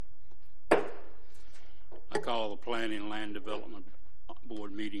Call the Planning and Land Development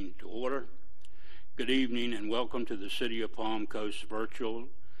Board meeting to order. Good evening and welcome to the City of Palm Coast Virtual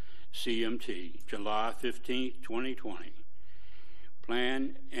CMT, July 15, 2020.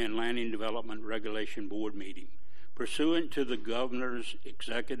 Plan and Landing Development Regulation Board meeting. Pursuant to the Governor's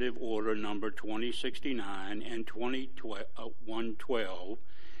Executive Order number 2069 and 112,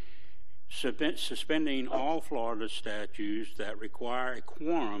 suspending all Florida statutes that require a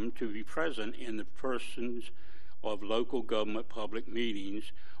quorum to be present in the persons of local government public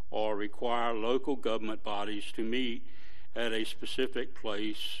meetings or require local government bodies to meet at a specific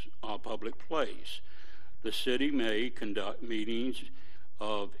place or public place. The city may conduct meetings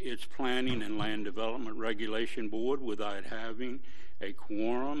of its Planning and Land Development Regulation Board without having a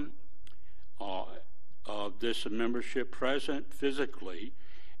quorum of this membership present physically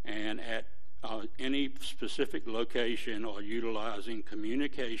and at any specific location or utilizing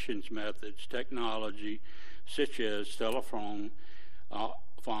communications methods, technology such as telephone,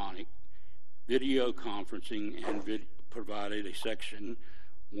 phonic, video conferencing, and provided a section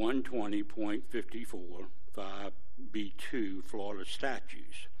 120.54 5B2 Florida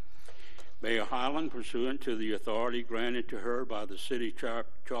statutes. Mayor Highland, pursuant to the authority granted to her by the city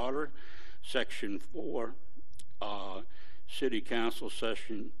charter, section 4, City Council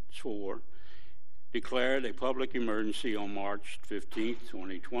Session 4, declared a public emergency on March 15,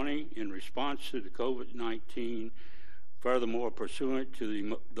 2020 in response to the COVID-19. Furthermore, pursuant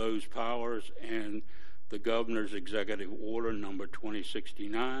to those powers and the Governor's Executive Order number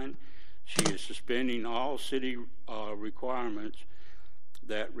 2069, she is suspending all city requirements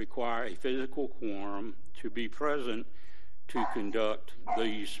that require a physical quorum to be present to conduct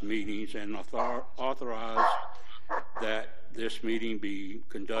these meetings and authorize that this meeting be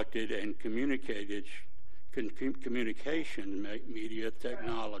conducted and communication media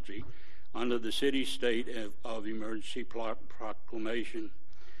technology under the city state of emergency proclamation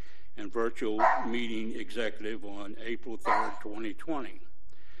and virtual meeting executive on April 3rd, 2020.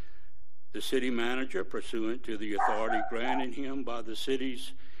 The city manager, pursuant to the authority granted him by the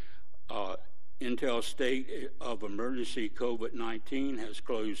city's Intel state of emergency COVID-19, has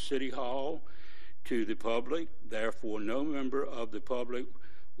closed City Hall to the public. Therefore, no member of the public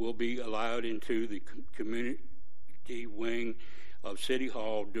will be allowed into the community wing of City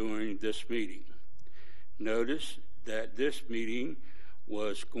Hall during this meeting. Notice that this meeting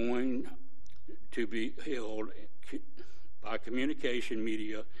was going to be held by communication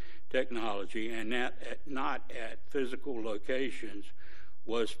media technology and not at physical locations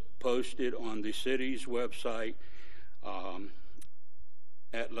was posted on the city's website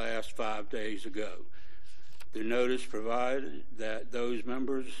at last 5 days ago. The notice provided that those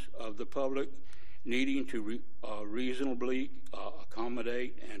members of the public needing to reasonably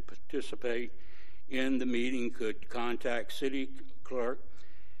accommodate and participate in the meeting could contact City Clerk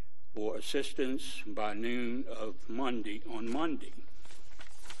for assistance by noon of Monday,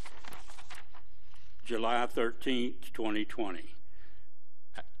 July 13th, 2020.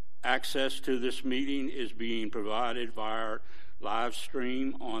 Access to this meeting is being provided via live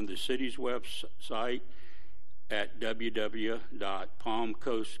stream on the city's website at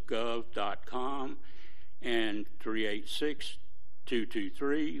www.palmcoastgov.com and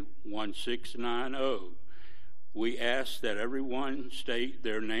 386-223-1690. We ask that everyone state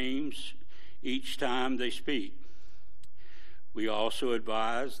their names each time they speak. We also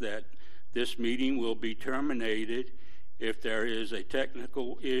advise that this meeting will be terminated if there is a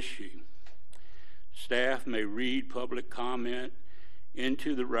technical issue. Staff may read public comment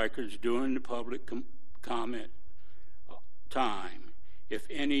into the records during the public comment time. If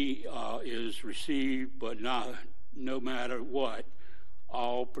any is received, but no matter what,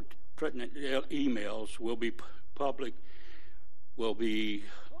 all pertinent emails will be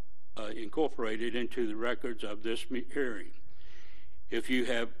incorporated into the records of this hearing. If you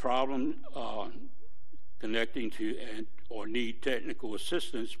have problems connecting to or need technical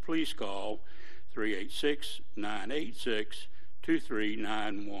assistance, please call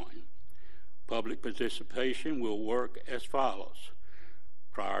 386-986-2391. Public participation will work as follows.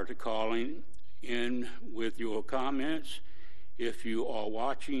 Prior to calling in with your comments, if you are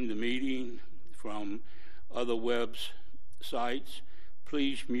watching the meeting from other websites,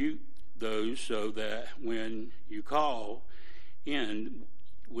 please mute those so that when you call in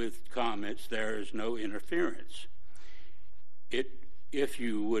with comments, there is no interference. If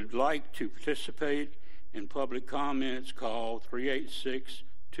you would like to participate in public comments, call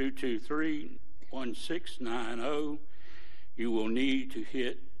 386-223-1690. You will need to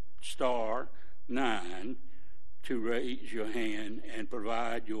hit *9 to raise your hand and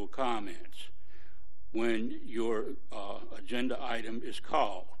provide your comments. when your agenda item is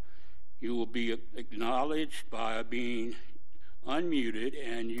called. You will be acknowledged by being unmuted,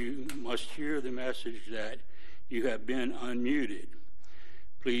 and you must hear the message that you have been unmuted.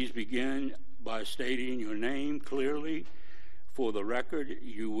 Please begin by stating your name clearly. For the record,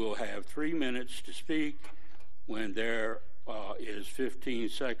 you will have 3 minutes to speak. When there is 15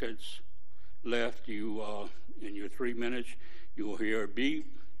 seconds left, in your 3 minutes, you will hear a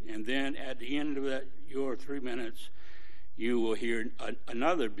beep, and then at the end of your 3 minutes, you will hear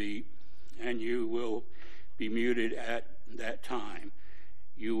another beep, and you will be muted at that time.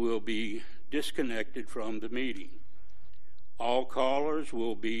 You will be disconnected from the meeting. All callers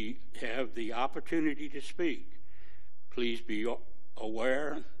will have the opportunity to speak. Please be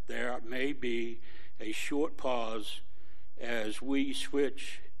aware there may be a short pause as we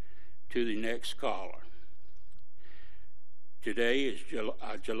switch to the next caller. Today is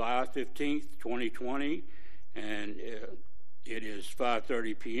July 15th, 2020, and it is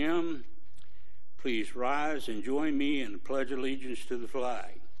 5:30 p.m. Please rise and join me in the Pledge of Allegiance to the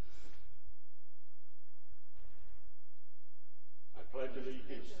flag. I pledge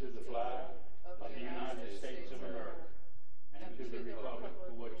allegiance to the flag of the United States of America and to the republic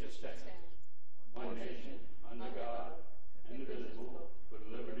for which it stands, one nation, under God, indivisible, with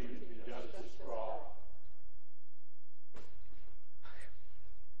liberty and justice for all.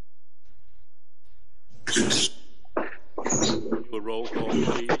 Do a roll call,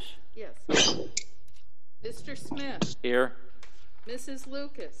 please. Yes. Mr. Smith. Here. Mrs.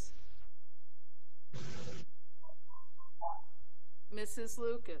 Lucas. Mrs.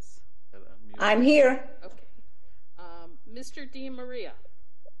 Lucas. I'm here. Okay. Mr. DiMaria.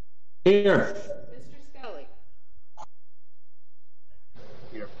 Here. Mr. Scully.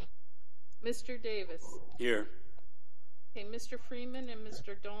 Here. Mr. Davis. Here. Okay, Mr. Freeman and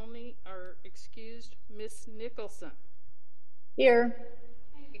Mr. Dolney are excused. Miss Nicholson. Here.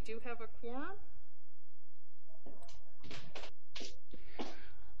 We do have a quorum.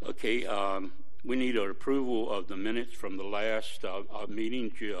 Okay, we need an approval of the minutes from the last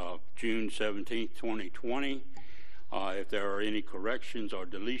meeting, June 17th, 2020. If there are any corrections or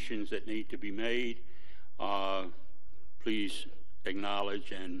deletions that need to be made, please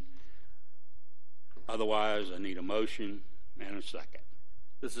acknowledge, and otherwise I need a motion and a second.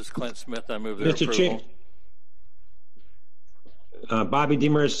 This is Clint Smith. I move their Mr. approval. Chair, Bobby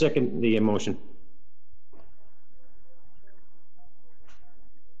Demer second the motion.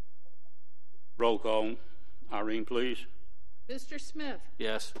 Roll call. Irene, please. Mr. Smith.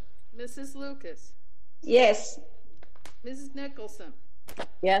 Yes. Mrs. Lucas. Yes. Mrs. Nicholson.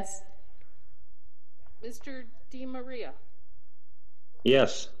 Yes. Mr. DiMaria.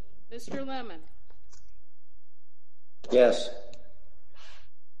 Yes. Mr. Lemon. Yes.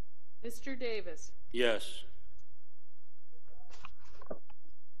 Mr. Davis. Yes.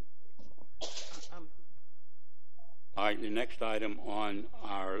 All right, the next item on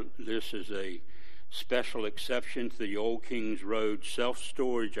our list is a special exception to the Old Kings Road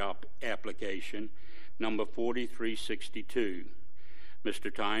self-storage application, number 4362. Mr.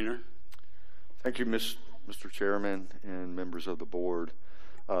 Tyner. Thank you, Mr. Chairman and members of the board.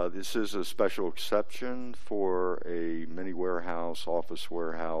 This is a special exception for a mini warehouse, office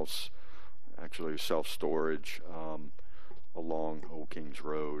warehouse, actually self-storage along Old Kings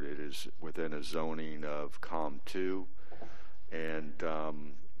Road. It is within a zoning of COM2, and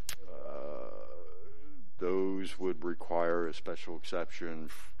those would require a special exception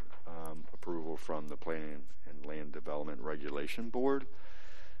approval from the Planning and Land Development Regulation Board.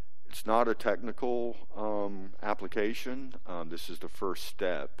 It's not a technical application. This is the first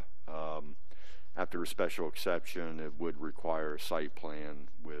step. After a special exception, it would require a site plan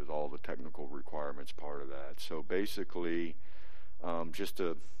with all the technical requirements part of that. So basically, just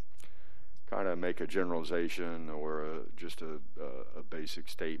to kind of make a generalization or just a basic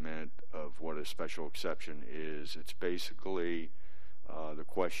statement of what a special exception is, it's basically the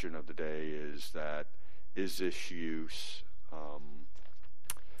question of the day is that, is this use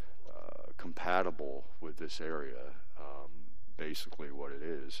compatible with this area? Basically what it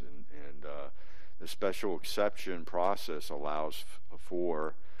is. And the special exception process allows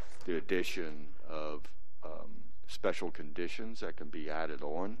for the addition of special conditions that can be added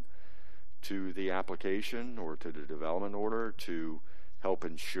on to the application or to the development order to help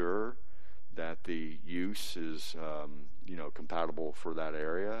ensure that the use is compatible for that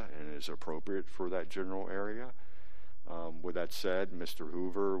area and is appropriate for that general area. With that said, Mr.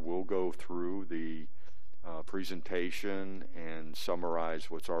 Hoover will go through the presentation and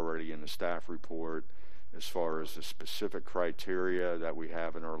summarize what's already in the staff report as far as the specific criteria that we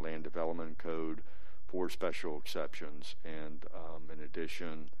have in our land development code for special exceptions. And in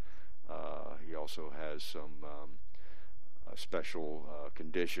addition, he also has some special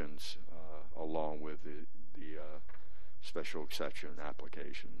conditions along with the special exception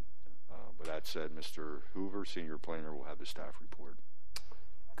application. With that said, Mr. Hoover, Senior Planner, will have the staff report.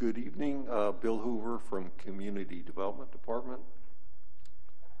 Good evening. Bill Hoover from Community Development Department.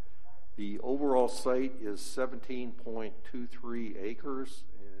 The overall site is 17.23 acres,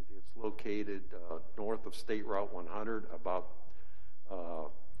 and it's located north of State Route 100, about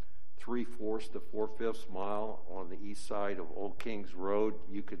 3/4 to 4/5 mile on the east side of Old Kings Road.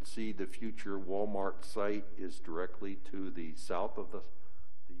 You can see the future Walmart site is directly to the south of the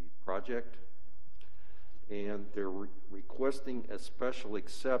project. And they're requesting a special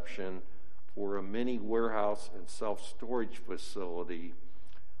exception for a mini warehouse and self-storage facility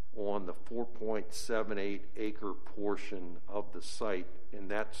on the 4.78 acre portion of the site, and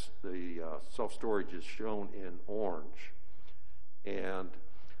that's the self-storage is shown in orange. And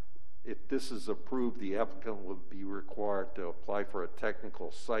if this is approved, the applicant would be required to apply for a technical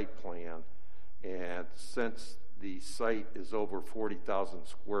site plan, and since the site is over 40,000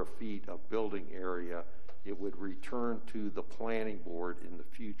 square feet of building area, it would return to the planning board in the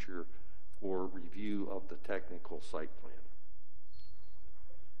future for review of the technical site plan.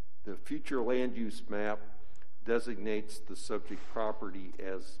 The future land use map designates the subject property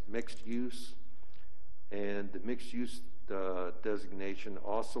as mixed use, and the mixed use designation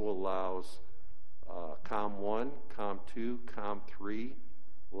also allows COM 1, COM 2, COM 3,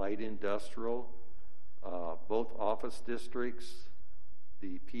 light industrial, both office districts,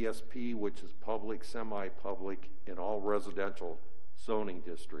 the PSP, which is public, semi-public, and all residential zoning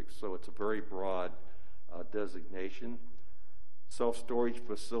districts. So it's a very broad designation. Self-storage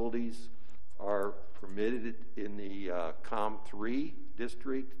facilities are permitted in the COM 3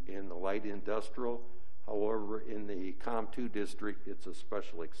 district in the light industrial. However, in the COM 2 district, it's a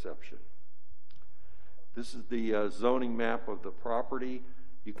special exception. This is the zoning map of the property.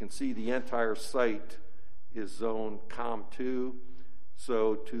 You can see the entire site is zoned COM 2.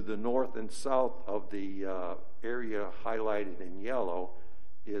 So to the north and south of the area highlighted in yellow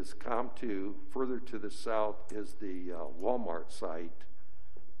is COM 2. Further to the south is the Walmart site.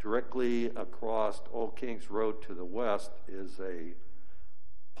 Directly across Old Kings Road to the west is a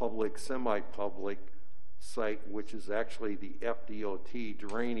public, semi-public site, which is actually the FDOT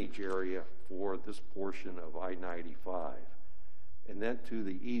drainage area for this portion of I-95. And then to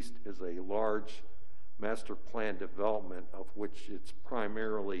the east is a large master plan development, of which it's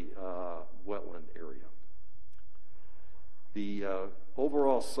primarily wetland area. The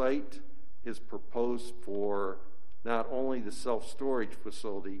overall site is proposed for not only the self-storage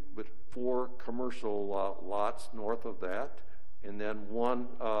facility, but 4 commercial lots north of that, and then 1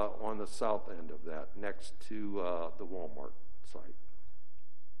 on the south end of that, next to the Walmart site.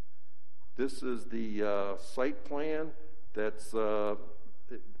 This is the site plan. That's a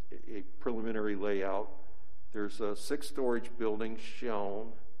preliminary layout. There's 6 storage buildings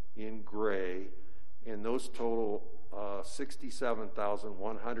shown in gray, and those total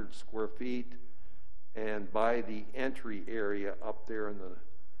 67,100 square feet. And by the entry area up there in the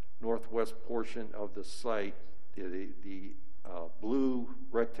northwest portion of the site, the blue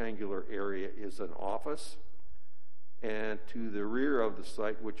rectangular area is an office. And to the rear of the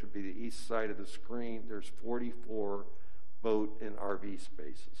site, which would be the east side of the screen, there's 44 boat and RV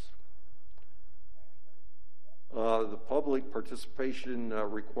spaces. The public participation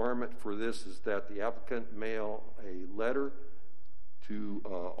requirement for this is that the applicant mail a letter to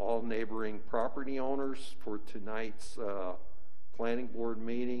all neighboring property owners for tonight's planning board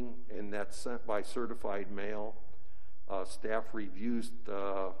meeting, and that's sent by certified mail. Staff reviews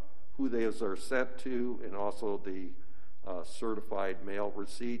who those are sent to, and also the certified mail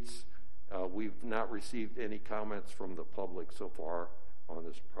receipts. We've not received any comments from the public so far on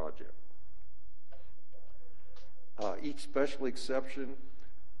this project. Each special exception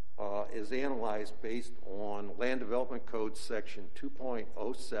is analyzed based on Land Development Code section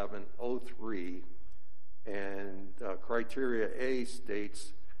 2.0703, and criteria A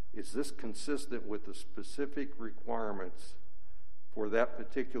states, is this consistent with the specific requirements for that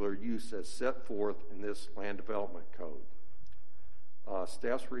particular use as set forth in this Land Development Code?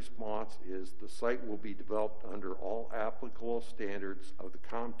 Staff's response is the site will be developed under all applicable standards of the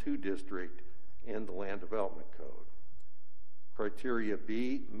COM 2 district and the Land Development Code. Criteria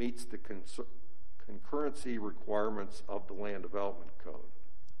B meets the concurrency requirements of the Land Development Code.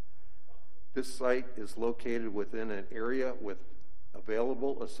 This site is located within an area with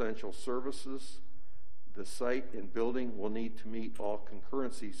available essential services, The site and building will need to meet all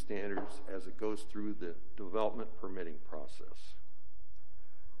concurrency standards as it goes through the development permitting process.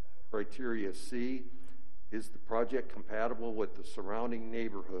 Criteria C, is the project compatible with the surrounding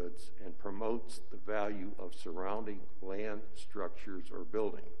neighborhoods and promotes the value of surrounding land, structures, or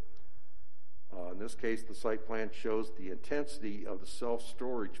building? In this case, the site plan shows the intensity of the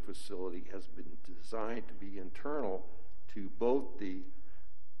self-storage facility has been designed to be internal to both the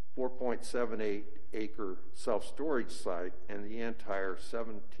 4.78 acre self-storage site and the entire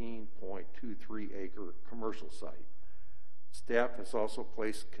 17.23 acre commercial site. Staff has also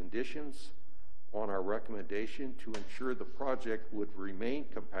placed conditions on our recommendation to ensure the project would remain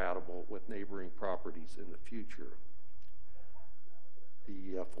compatible with neighboring properties in the future.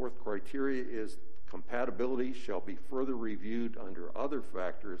 The fourth criteria is compatibility shall be further reviewed under other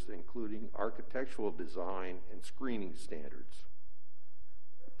factors, including architectural design and screening standards.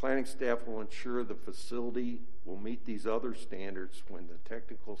 The planning staff will ensure the facility will meet these other standards when the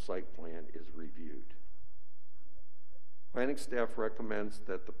technical site plan is reviewed. Planning staff recommends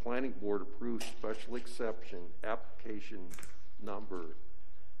that the Planning Board approve special exception application number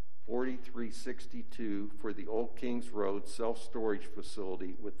 4362 for the Old Kings Road self-storage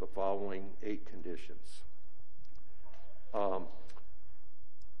facility with the following 8 conditions. The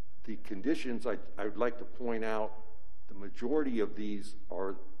conditions I would like to point out, the majority of these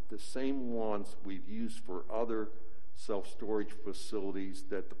are the same ones we've used for other self-storage facilities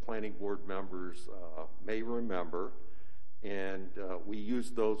that the Planning Board members may remember. And we use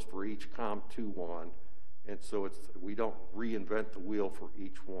those for each COM 2-1, and so we don't reinvent the wheel for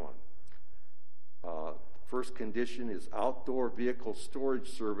each one. First condition is outdoor vehicle storage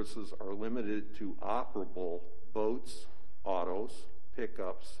services are limited to operable boats, autos,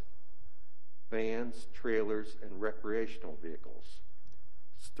 pickups, vans, trailers, and recreational vehicles.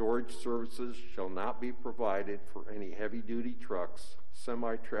 Storage services shall not be provided for any heavy-duty trucks,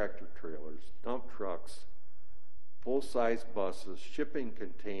 semi-tractor trailers, dump trucks, full-size buses, shipping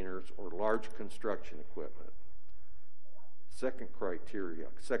containers, or large construction equipment. Second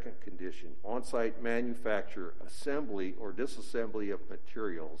condition, on-site manufacture, assembly, or disassembly of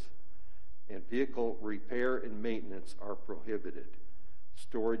materials, and vehicle repair and maintenance are prohibited.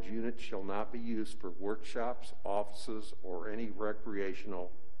 Storage units shall not be used for workshops, offices, or any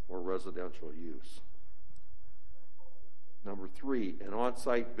recreational or residential use. Number 3, an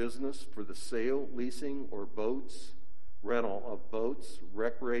on-site business for the sale, leasing, or rental of boats,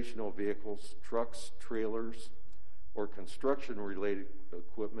 recreational vehicles, trucks, trailers, or construction-related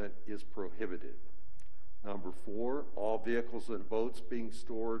equipment is prohibited. Number 4, all vehicles and boats being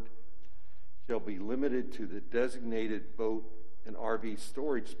stored shall be limited to the designated boat and RV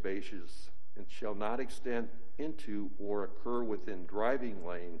storage spaces and shall not extend into or occur within driving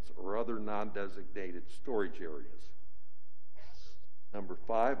lanes or other non-designated storage areas. Number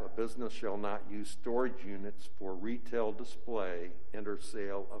 5, a business shall not use storage units for retail display and or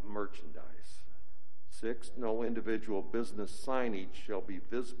sale of merchandise. 6, no individual business signage shall be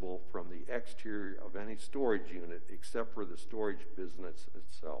visible from the exterior of any storage unit except for the storage business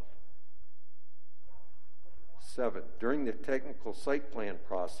itself. 7, during the technical site plan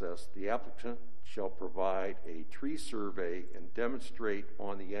process, the applicant shall provide a tree survey and demonstrate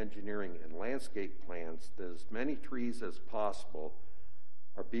on the engineering and landscape plans that as many trees as possible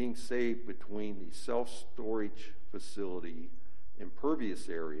are being saved between the self-storage facility impervious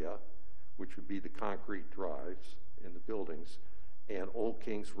area, which would be the concrete drives in the buildings, and Old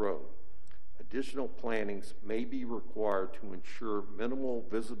Kings Road. Additional plantings may be required to ensure minimal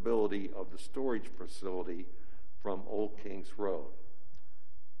visibility of the storage facility from Old Kings Road.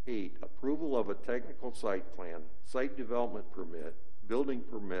 8, approval of a technical site plan, site development permit, building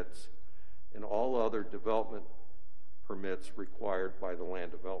permits, and all other development permits required by the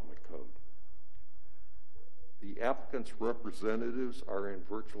Land Development Code. The applicant's representatives are in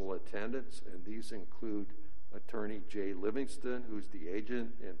virtual attendance, and these include Attorney Jay Livingston, who's the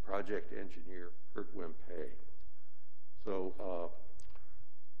agent, and project engineer Kurt Wimpay. So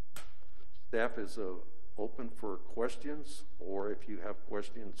staff is open for questions, or if you have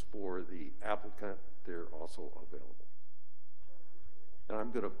questions for the applicant, they're also available. And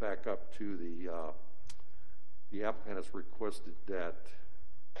I'm going to back up to the applicant has requested that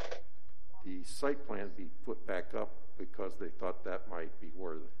the site plan be put back up because they thought that might be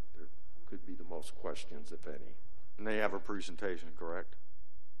where there could be the most questions, if any. And they have a presentation, correct?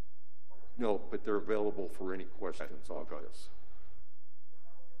 No, but they're available for any questions on this.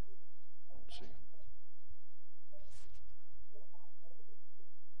 Let's see.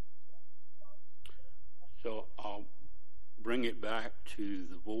 So I'll bring it back to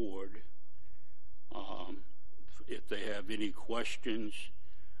the board. If they have any questions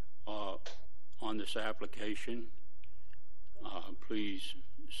on this application, please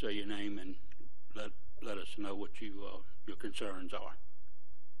say your name and let us know what your concerns are.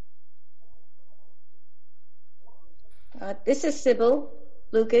 This is Sybil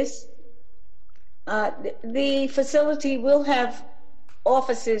Lucas. The facility will have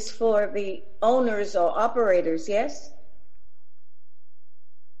offices for the owners or operators, yes?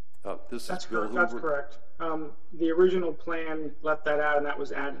 This That's is Bill correct. That's Hoover. correct. The original plan left that out, and that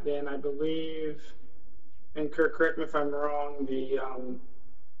was added in, I believe. And Kirk, correct me if I'm wrong. The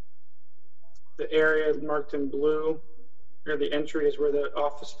area marked in blue, or the entry, is where the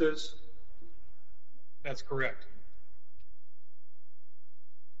office is. That's correct.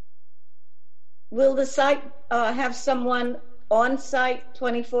 Will the site have someone on site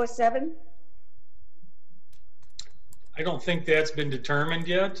 24/7? I don't think that's been determined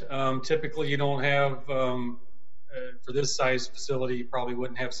yet. Typically, you don't have, for this size facility, you probably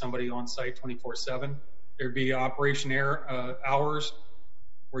wouldn't have somebody on site 24/7. There'd be operation hours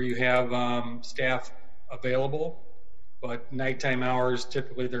where you have staff available, but nighttime hours,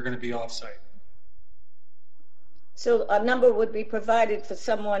 typically they're going to be off-site. So a number would be provided for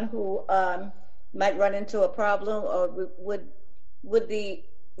someone who might run into a problem, or would the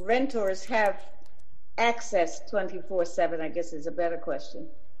renters have access 24/7, I guess is a better question.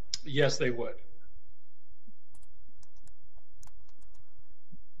 Yes, they would.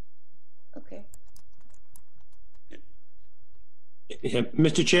 Okay.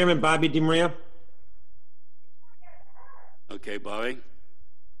 Mr. Chairman, Bobby DeMaria. Okay, Bobby?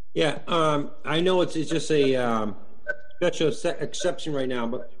 Yeah, I know it's just a special exception right now,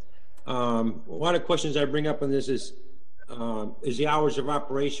 but a lot of questions I bring up on this is the hours of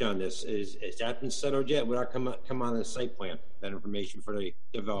operation on this. Is that been settled yet? Would that come on the site plan, that information for the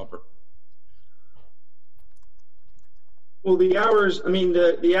developer? Well, the hours, I mean,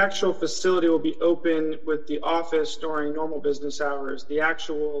 the actual facility will be open with the office during normal business hours. The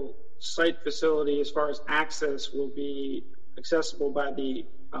actual site facility, as far as access, will be accessible by the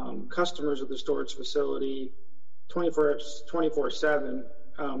customers of the storage facility 24/7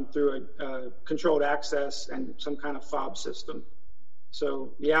 through a controlled access and some kind of fob system.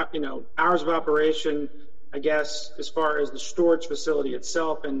 So the hours of operation, I guess, as far as the storage facility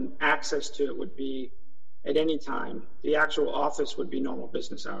itself and access to it would be at any time. The actual office would be normal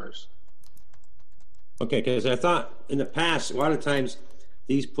business hours. Okay, because I thought in the past, a lot of times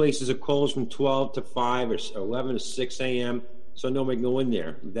these places are closed from 12 to 5 or 11 to 6 a.m., so nobody can go in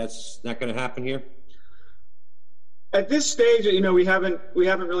there. That's not going to happen here? At this stage, we haven't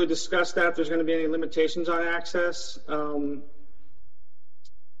really discussed that, if there's going to be any limitations on access.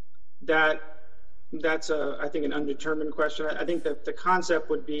 That's I think an undetermined question. I think that the concept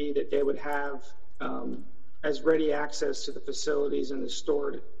would be that they would have as ready access to the facilities and the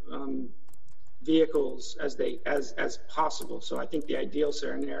stored vehicles as possible. So I think the ideal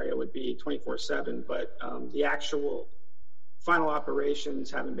scenario would be 24/7, but the actual final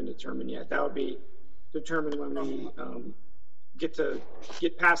operations haven't been determined yet. That would be determined when we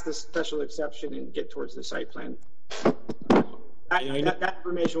get past this special exception and get towards the site plan. That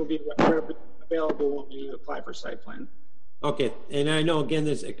information will be available when we apply for site plan. Okay, and I know again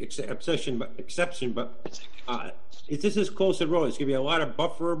there's exception, but if this is close to the road, it's going to be a lot of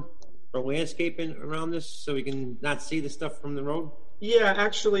buffer or landscaping around this, so we can not see the stuff from the road. Yeah,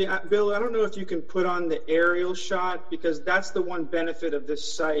 actually, Bill, I don't know if you can put on the aerial shot, because that's the one benefit of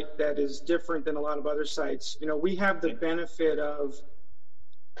this site that is different than a lot of other sites. We have the benefit of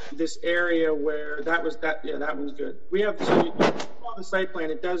this area where that one's good. We have the site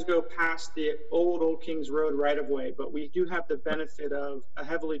plan. It does go past the old Kings Road right of way, but we do have the benefit of a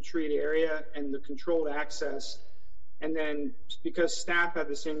heavily treated area and the controlled access. And then because staff had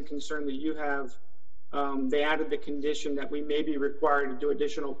the same concern that you have, they added the condition that we may be required to do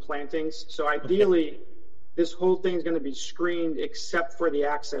additional plantings. So ideally, this whole thing is going to be screened except for the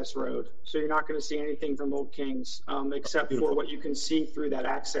access road. So you're not going to see anything from Old Kings except for what you can see through that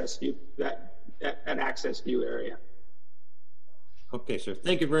access view, that access view area. Okay, sir.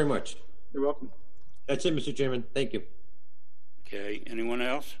 Thank you very much. You're welcome. That's it, Mr. Chairman. Thank you. Okay, anyone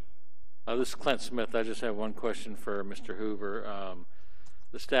else? This is Clint Smith. I just have one question for Mr. Hoover.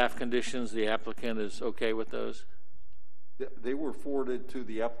 The staff conditions, the applicant is okay with those? They were forwarded to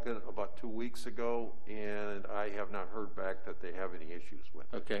the applicant about 2 weeks ago, and I have not heard back that they have any issues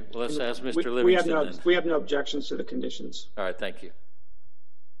with it. Okay, well, let's ask Mr. Livingston. We have no objections to the conditions. All right, thank you.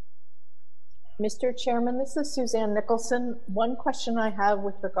 Mr. Chairman, this is Suzanne Nicholson. One question I have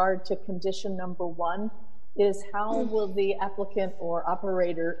with regard to condition number 1 is how will the applicant or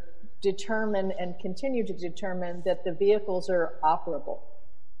operator determine and continue to determine that the vehicles are operable?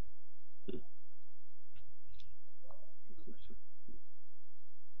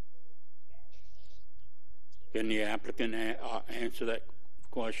 Can the applicant answer that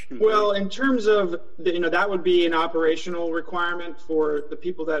question? Well, in terms of, that would be an operational requirement for the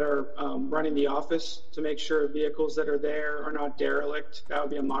people that are running the office to make sure vehicles that are there are not derelict. That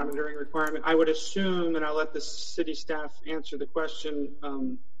would be a monitoring requirement. I would assume, and I'll let the city staff answer the question,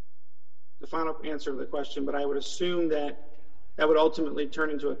 the final answer to the question, but I would assume that that would ultimately turn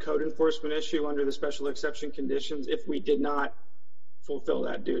into a code enforcement issue under the special exception conditions if we did not fulfill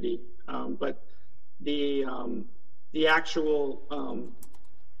that duty. But the actual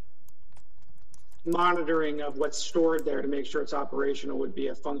monitoring of what's stored there to make sure it's operational would be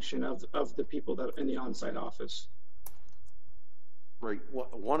a function of the people that in the on-site office. Right.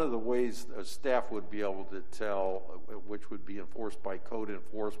 One of the ways staff would be able to tell, which would be enforced by code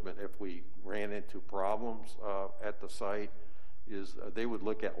enforcement if we ran into problems at the site, is they would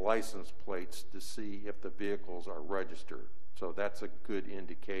look at license plates to see if the vehicles are registered. So that's a good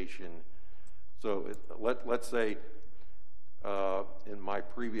indication. So let's say in my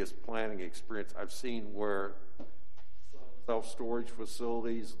previous planning experience, I've seen where self-storage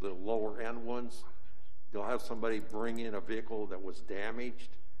facilities, the lower end ones, you'll have somebody bring in a vehicle that was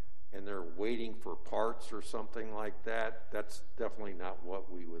damaged and they're waiting for parts or something like that. That's definitely not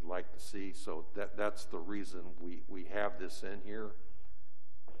what we would like to see. So that's the reason we have this in here.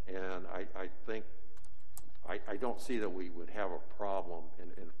 And I think I don't see that we would have a problem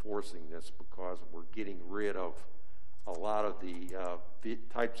in enforcing this because we're getting rid of a lot of the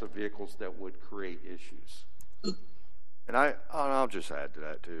types of vehicles that would create issues. And I'll just add to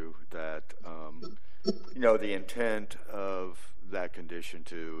that too, that the intent of that condition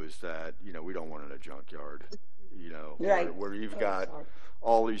too is that we don't want it in a junkyard, right. where you've got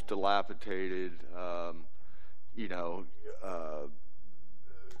all these dilapidated,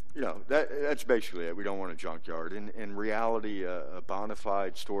 that's basically it. We don't want a junkyard. In reality, a bona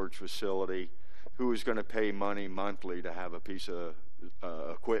fide storage facility, who is going to pay money monthly to have a piece of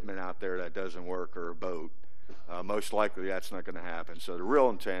equipment out there that doesn't work, or a boat? Most likely that's not going to happen. So the real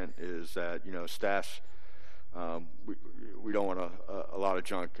intent is that, staffs, we don't want a lot of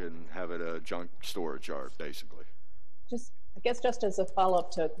junk and have it a junk storage yard, basically. I guess just as a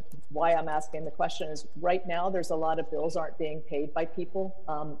follow-up to why I'm asking the question is, right now there's a lot of bills aren't being paid by people,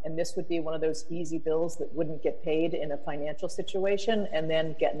 and this would be one of those easy bills that wouldn't get paid in a financial situation and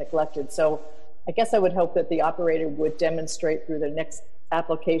then get neglected. So I guess I would hope that the operator would demonstrate through the next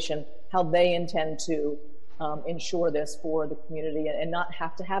application how they intend to ensure this for the community and not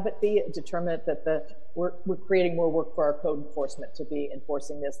have to have it be determined that we're creating more work for our code enforcement to be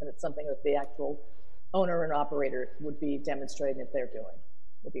enforcing this, and it's something that the actual owner and operator would be demonstrating that they're doing,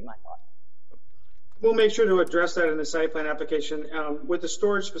 would be my thought. We'll make sure to address that in the site plan application. With the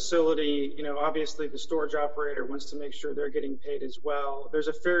storage facility, obviously the storage operator wants to make sure they're getting paid as well. There's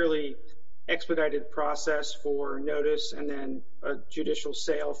a fairly expedited process for notice and then a judicial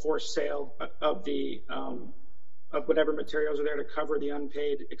sale, forced sale of the of whatever materials are there to cover the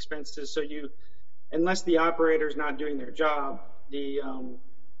unpaid expenses. So unless the operator's not doing their job, the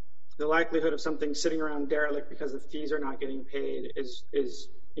likelihood of something sitting around derelict because the fees are not getting paid is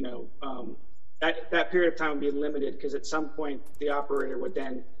that period of time would be limited, because at some point the operator would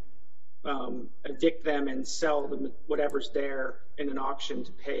then evict them and sell whatever's there in an auction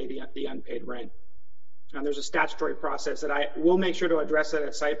to pay the unpaid rent. And there's a statutory process that we'll make sure to address that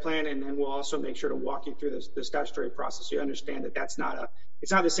at site plan, and then we'll also make sure to walk you through the statutory process so you understand that it's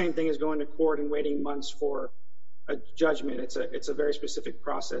not the same thing as going to court and waiting months for a judgment. It's a very specific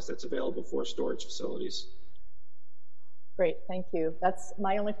process that's available for storage facilities. Great, thank you. That's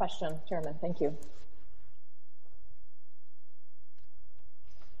my only question, Chairman. Thank you.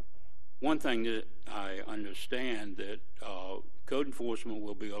 One thing that I understand that code enforcement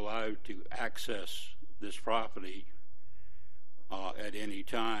will be allowed to access this property at any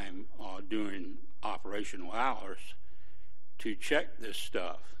time during operational hours to check this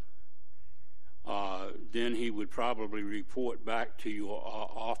stuff. Then he would probably report back to your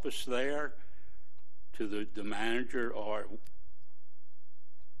office there, to the manager, or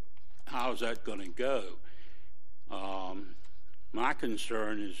how's that going to go? My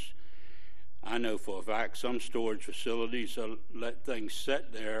concern is, I know for a fact some storage facilities let things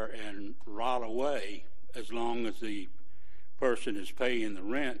sit there and rot away. As long as the person is paying the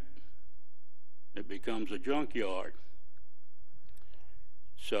rent, it becomes a junkyard.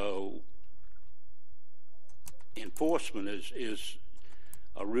 So enforcement is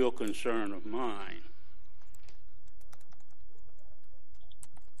a real concern of mine.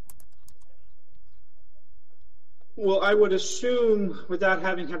 Well, I would assume, without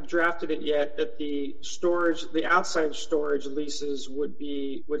having have drafted it yet, that the outside storage leases would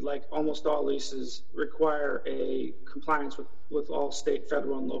like almost all leases, require a compliance with all state,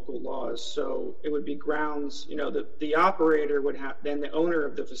 federal, and local laws. So it would be grounds, the operator would have, then the owner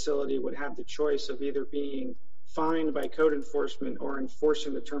of the facility would have the choice of either being fined by code enforcement or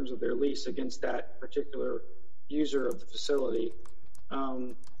enforcing the terms of their lease against that particular user of the facility.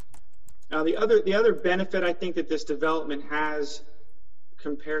 Now, the other benefit I think that this development has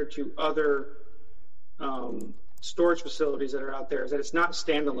compared to other storage facilities that are out there is that it's not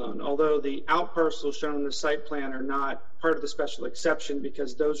standalone. Although the out parcels shown in the site plan are not part of the special exception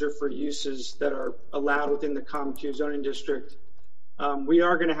because those are for uses that are allowed within the COM2 zoning district, we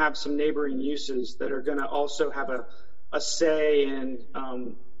are going to have some neighboring uses that are going to also have a say in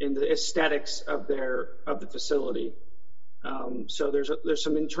the aesthetics of the facility. So there's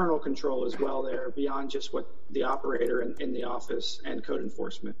some internal control as well there beyond just what the operator in the office and code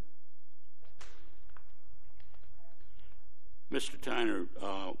enforcement. Mr. Tyner,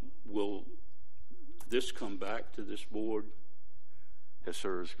 will this come back to this board? Yes,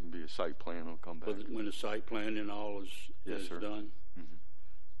 sir. It's going to be a site plan. It'll come back. When the site plan and all is done?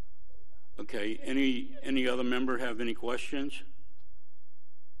 Mm-hmm. Okay. Any other member have any questions?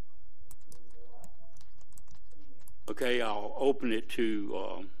 Okay, I'll open it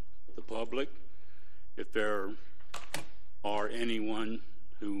to the public. If there are anyone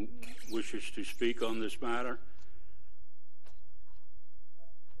who wishes to speak on this matter.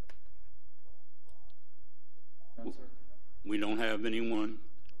 No, sir. We don't have anyone.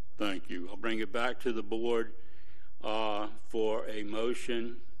 Thank you. I'll bring it back to the board for a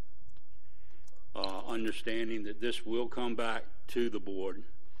motion, understanding that this will come back to the board.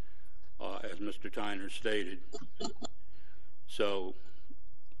 As Mr. Tyner stated. So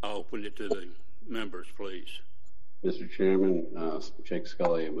I'll open it to the members, please. Mr. Chairman, Jake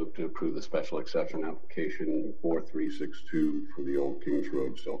Scully, I move to approve the special exception application 4362 for the Old Kings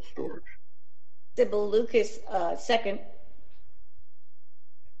Road self-storage. Sybil Lucas, second.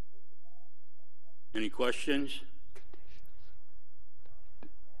 Any questions?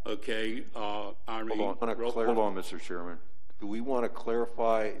 Okay, Irene. Hold on, Mr. Chairman. Do we want to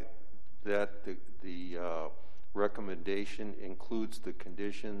clarify that the recommendation includes the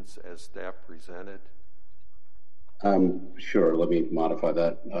conditions as staff presented? Sure, let me modify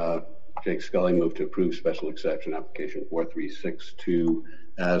that. Jake Scully, move to approve special exception application 4362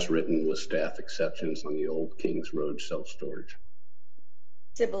 as written with staff exceptions on the Old Kings Road self-storage.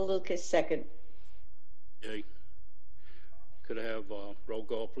 Sybil Lucas, second. Okay. Could I have roll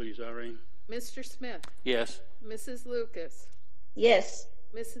call, please, Irene? Mr. Smith? Yes. Mrs. Lucas? Yes.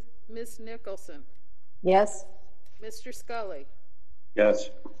 Ms. Nicholson? Yes. Mr. Scully? Yes.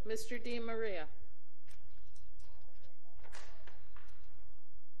 Mr. DiMaria?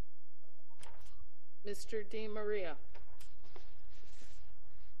 Mr. DiMaria?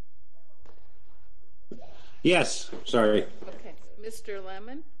 Yes, sorry. Okay. Mr.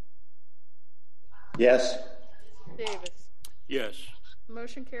 Lemon? Yes. Davis? Yes.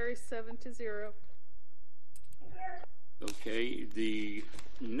 Motion carries 7-0. Okay, the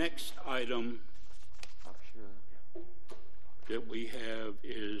next item that we have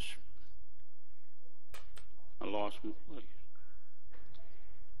is, I lost my place,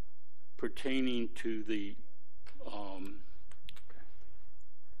 pertaining to the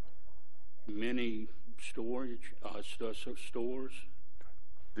mini storage stores.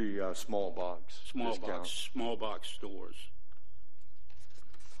 The small box stores.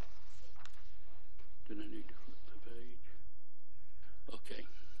 Did I need to flip the page? Okay.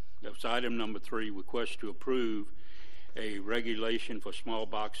 That's item number 3, request to approve a regulation for small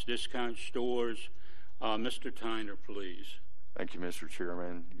box discount stores. Mr. Tyner, please. Thank you, Mr.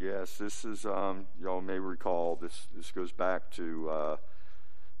 Chairman. Yes, this is, y'all may recall, this goes back to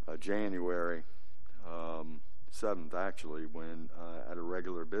January 7th, actually, when at a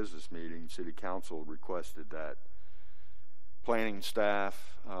regular business meeting, City Council requested that planning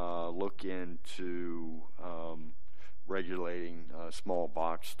staff look into regulating small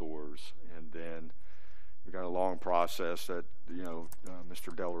box stores. And then we got a long process that,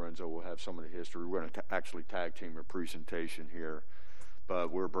 Mr. Del Lorenzo will have some of the history. We're going to actually tag team a presentation here.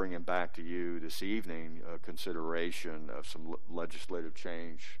 But we're bringing back to you this evening a consideration of some legislative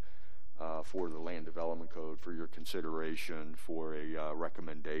change for the Land Development Code for your consideration for a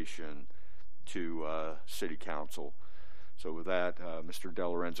recommendation to City Council. So with that, Mr.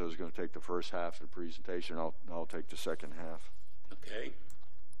 Del Lorenzo is going to take the first half of the presentation. I'll take the second half. Okay.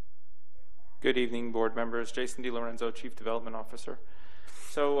 Good evening, board members. Jason DiLorenzo, Chief Development Officer.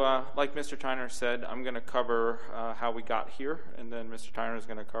 So like Mr. Tyner said, I'm going to cover how we got here, and then Mr. Tyner is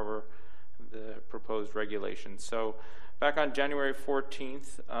going to cover the proposed regulations. So back on January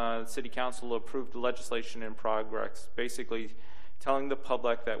 14th, the City Council approved the legislation in progress, basically telling the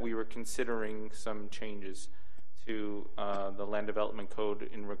public that we were considering some changes to the Land Development Code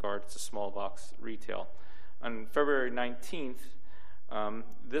in regards to small box retail. On February 19th,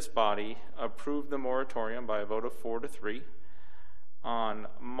 this body approved the moratorium by a vote of 4-3. On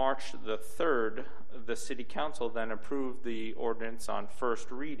March the 3rd, the City Council then approved the ordinance on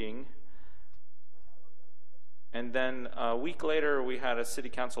first reading. And then a week later, we had a City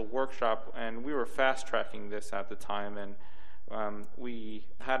Council workshop, and we were fast-tracking this at the time, and we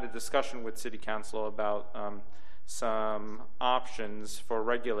had a discussion with City Council about some options for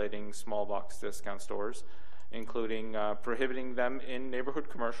regulating small box discount stores, including prohibiting them in neighborhood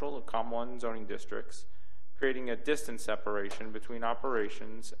commercial or COM1 zoning districts, creating a distance separation between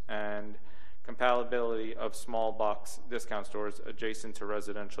operations, and compatibility of small box discount stores adjacent to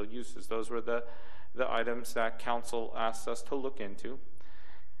residential uses. Those were the items that council asked us to look into.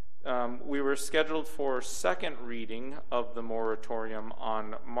 We were scheduled for second reading of the moratorium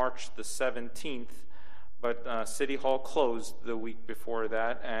on March the 17th, but City Hall closed the week before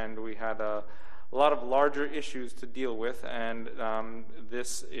that, and we had a lot of larger issues to deal with, and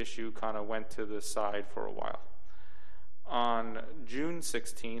this issue kind of went to the side for a while. On June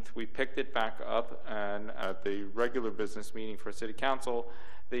 16th, we picked it back up, and at the regular business meeting for City Council,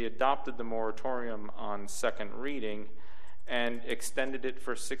 they adopted the moratorium on second reading and extended it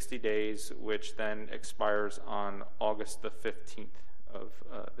for 60 days, which then expires on August the 15th of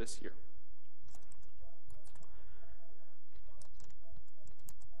this year.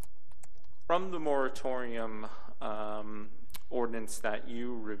 From the moratorium ordinance that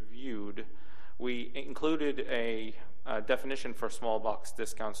you reviewed, we included a definition for small box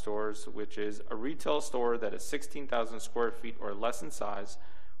discount stores, which is a retail store that is 16,000 square feet or less in size,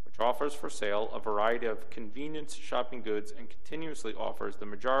 which offers for sale a variety of convenience shopping goods and continuously offers the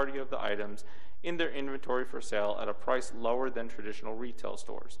majority of the items in their inventory for sale at a price lower than traditional retail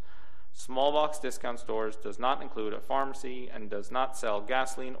stores. Small box discount stores does not include a pharmacy and does not sell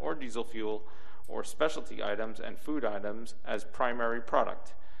gasoline or diesel fuel or specialty items and food items as primary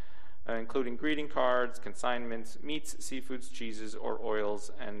product, including greeting cards, consignments, meats, seafoods, cheeses, or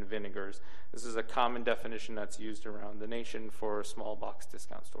oils and vinegars. This is a common definition that's used around the nation for small box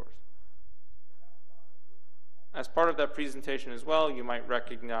discount stores. As part of that presentation as well, you might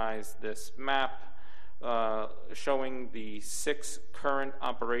recognize this map showing the 6 current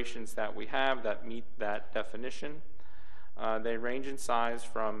operations that we have that meet that definition. They range in size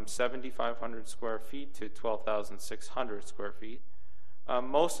from 7,500 square feet to 12,600 square feet.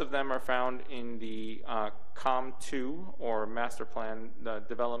 Most of them are found in the COM2 or Master Plan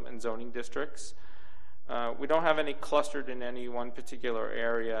Development and Zoning Districts. We don't have any clustered in any one particular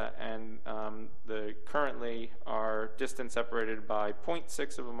area, and they currently are distance separated by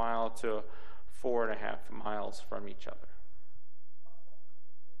 0.6 of a mile to 4.5 miles from each other.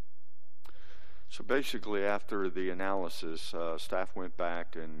 So basically, after the analysis, staff went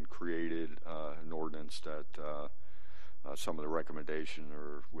back and created an ordinance that some of the recommendations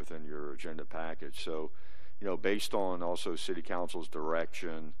are within your agenda package. So, based on also City Council's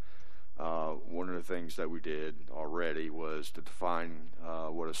direction, one of the things that we did already was to define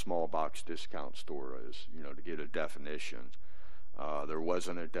what a small box discount store is, to get a definition. There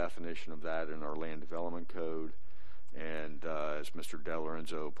wasn't a definition of that in our Land Development Code, and as Mr.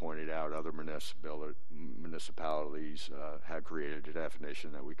 DeLorenzo pointed out, other municipalities had created a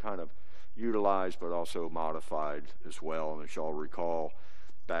definition that we kind of utilized but also modified as well. And as y'all recall,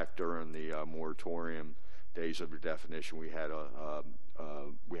 back during the moratorium days of the definition, we had a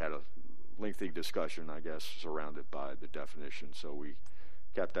lengthy discussion, I guess, surrounded by the definition. So we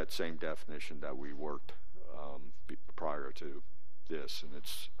kept that same definition that we worked prior to this, and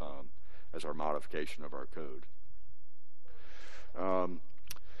it's as our modification of our code.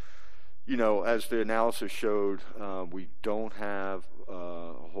 As the analysis showed, we don't have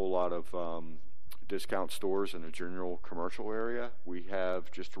a whole lot of discount stores in the general commercial area. We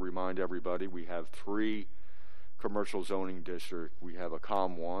have, just to remind everybody, we have 3 commercial zoning districts. We have a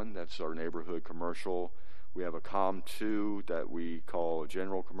COM1, that's our neighborhood commercial. We have a COM2 that we call a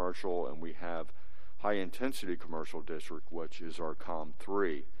general commercial, and we have high-intensity commercial district, which is our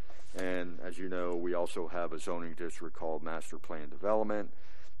COM3. And as you know, we also have a zoning district called Master Plan Development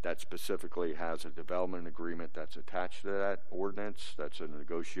that specifically has a development agreement that's attached to that ordinance. That's a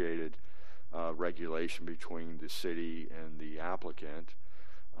negotiated regulation between the city and the applicant.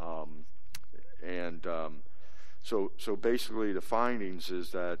 So basically, the findings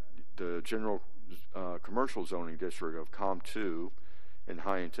is that the general commercial zoning district of COM2 and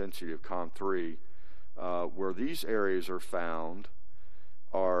high intensity of COM3, where these areas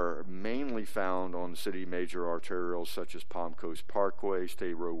are mainly found on city major arterials such as Palm Coast Parkway,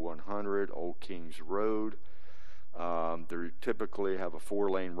 State Road 100, Old Kings Road. They typically have a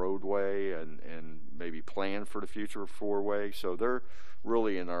 4-lane roadway and maybe planned for the future 4-way. So they're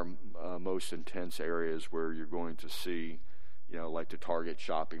really in our most intense areas where you're going to see, like the Target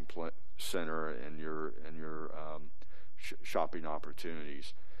shopping center and your shopping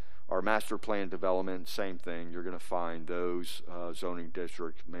opportunities. Our master plan development, same thing. You're going to find those zoning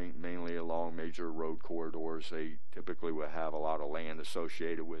districts mainly along major road corridors. They typically will have a lot of land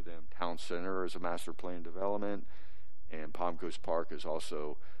associated with them. Town Center is a master plan development, and Palm Coast Park is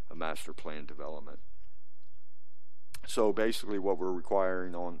also a master plan development. So basically what we're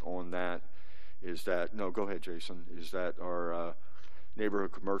requiring on that is that, no, go ahead, Jason, is that our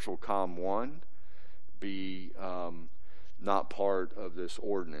neighborhood commercial COM1 be not part of this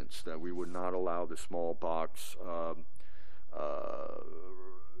ordinance, that we would not allow the small box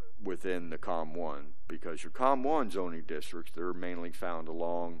within the COM1, because your COM1 zoning districts, they're mainly found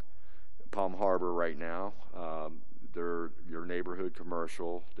along Palm Harbor right now. They're your neighborhood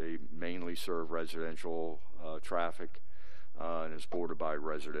commercial. They mainly serve residential traffic and is bordered by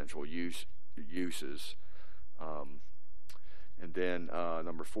residential uses. And then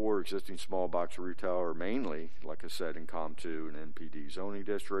number 4, existing small box retail are mainly, like I said, in COM2 and NPD zoning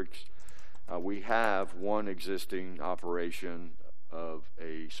districts. We have one existing operation of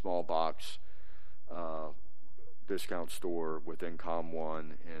a small box discount store within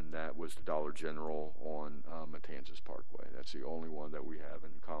COM1, and that was the Dollar General on Matanzas Parkway. That's the only one that we have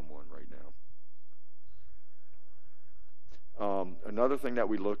in COM1 right now. Another thing that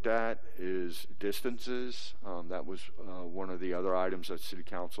we looked at is distances. That was one of the other items that City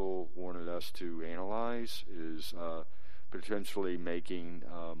Council wanted us to analyze, is potentially making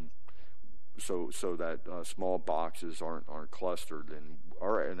so that small boxes aren't clustered. In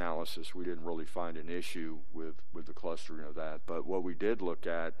our analysis, we didn't really find an issue with the clustering of that. But what we did look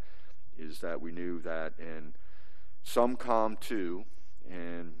at is that we knew that in some COM2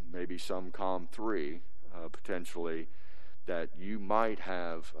 and maybe some COM3, potentially, that you might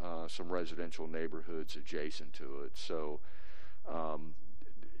have some residential neighborhoods adjacent to it. So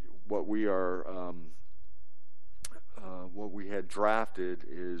what we had drafted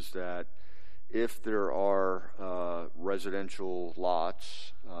is that if there are residential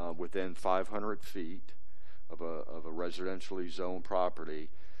lots within 500 feet of a residentially zoned property,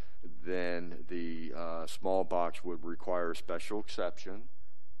 then the small box would require a special exception,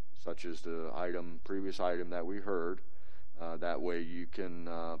 such as the previous item that we heard. That way you can,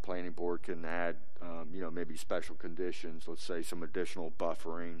 planning board can add, maybe special conditions. Let's say some additional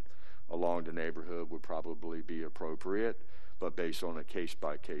buffering along the neighborhood would probably be appropriate, but based on a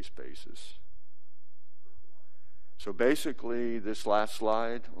case-by-case basis. So basically, this last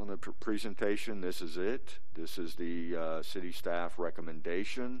slide on the presentation, this is it. This is the city staff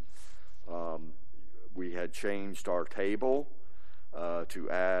recommendation. We had changed our table to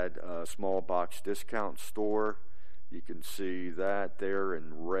add a small box discount store. You can see that there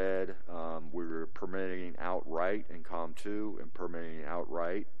in red. We were permitting outright in COM2 and permitting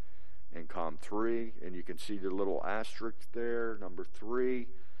outright in COM3. And you can see the little asterisk there, number 3,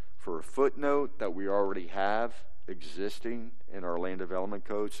 for a footnote that we already have existing in our land development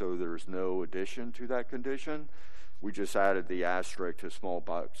code, so there's no addition to that condition. We just added the asterisk to small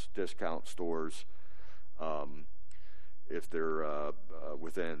box discount stores if they're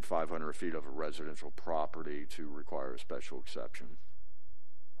within 500 feet of a residential property to require a special exception.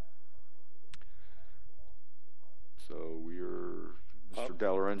 So Mr.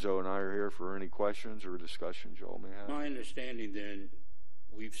 DeLorenzo and I are here for any questions or discussions y'all may have. My understanding then,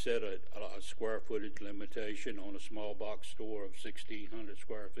 we've set a square footage limitation on a small box store of 1,600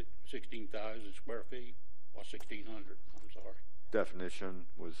 square feet, 16,000 square feet, or 1,600, I'm sorry. Definition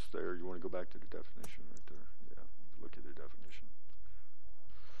was there. You want to go back to the definition right there? Yeah, look at the definition.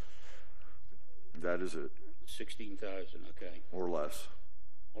 That is it. 16,000, okay. Or less.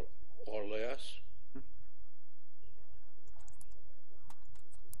 Or less?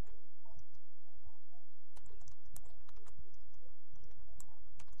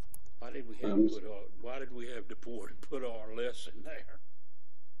 Why did we have to put our less in there?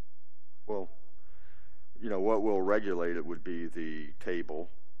 Well, what will regulate it would be the table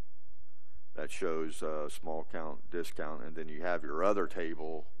that shows small count, discount, and then you have your other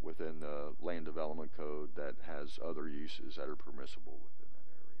table within the land development code that has other uses that are permissible within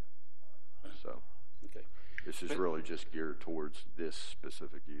that area. So, Okay. This is really just geared towards this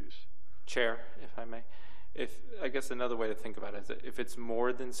specific use. Chair, if I may. I guess another way to think about it is that if it's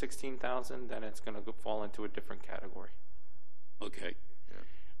more than 16,000, then it's going to fall into a different category. Okay.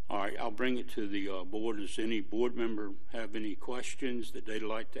 All right, I'll bring it to the board. Does any board member have any questions that they'd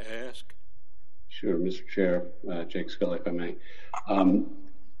like to ask? Sure, Mr. Chair, Jake Scully, if I may.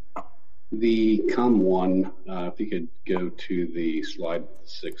 The COM1, if you could go to the slide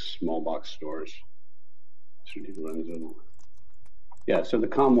 6 small box stores. Mr. Di Lorenzo. Yeah, so the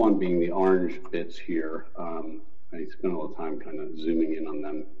COM1 being the orange bits here, I spent a lot of time kind of zooming in on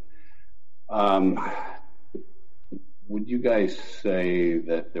them. Would you guys say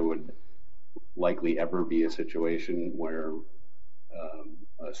that there would likely ever be a situation where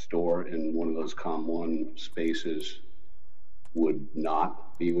a store in one of those COM1 spaces would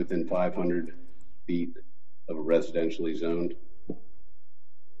not be within 500 feet of a residentially zoned?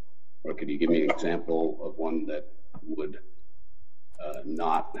 Or could you give me an example of one that would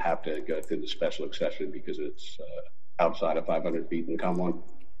not have to go through the special exception because it's outside of 500 feet in COM1?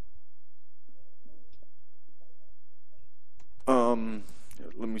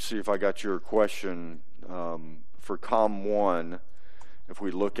 Let me see if I got your question. For COM1, if we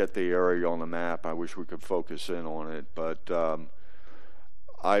look at the area on the map, I wish we could focus in on it, but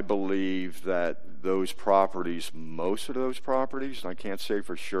I believe that those properties, most of those properties, and I can't say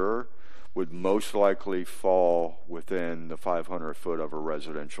for sure, would most likely fall within the 500 foot of a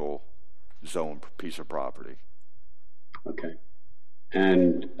residential zone piece of property. Okay.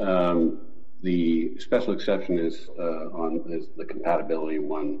 And the special exception is the compatibility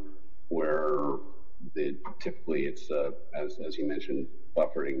one, where typically it's as you mentioned,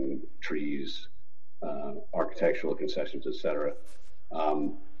 buffering trees, architectural concessions, etc.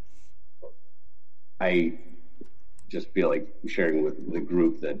 I just feel like sharing with the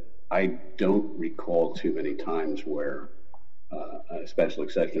group that I don't recall too many times where a special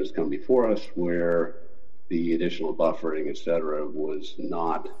exception has come before us where the additional buffering, etc., was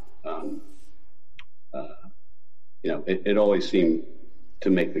not. It always seemed to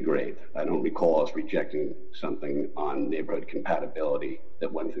make the grade. I don't recall us rejecting something on neighborhood compatibility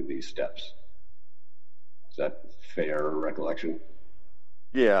that went through these steps. Is that fair recollection?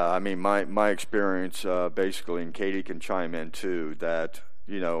 Yeah, I mean, my experience basically, and Katie can chime in too, that,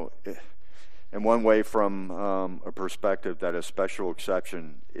 in one way from a perspective that a special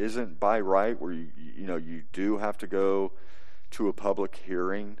exception isn't by right, where you do have to go to a public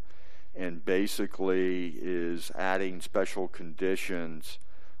hearing, and basically is adding special conditions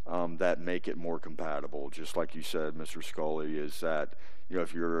that make it more compatible. Just like you said, Mr. Scully, is that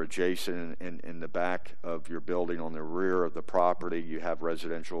if you're adjacent in the back of your building on the rear of the property, you have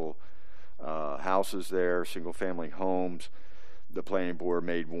residential houses there, single-family homes, the planning board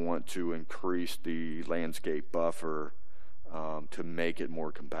may want to increase the landscape buffer to make it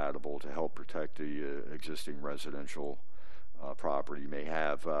more compatible to help protect the existing residential property. You may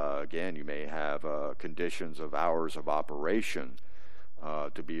have, conditions of hours of operation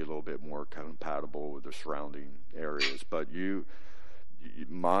to be a little bit more compatible with the surrounding areas. But it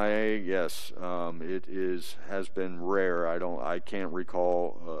has been rare. I can't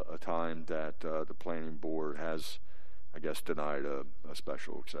recall a time that the planning board has, I guess, denied a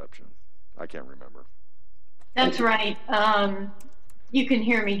special exception. I can't remember. That's right. You can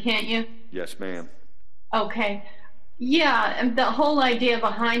hear me, can't you? Yes, ma'am. Okay. Yeah, and the whole idea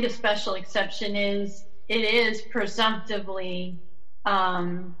behind a special exception is it is presumptively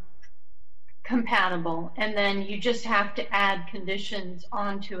compatible, and then you just have to add conditions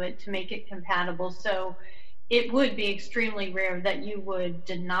onto it to make it compatible. So it would be extremely rare that you would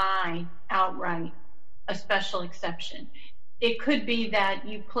deny outright a special exception. It could be that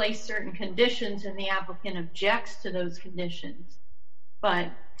you place certain conditions and the applicant objects to those conditions,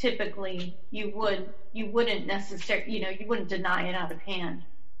 but typically you wouldn't necessarily, you wouldn't deny it out of hand.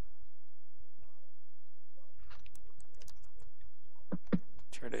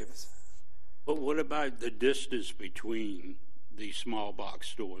 Chair Davis. But what about the distance between these small box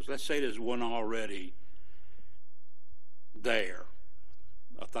stores? Let's say there's one already there,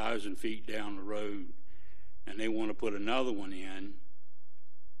 1,000 feet down the road, and they want to put another one in.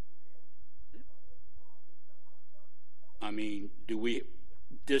 I mean, do we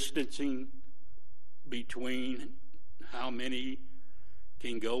distancing between how many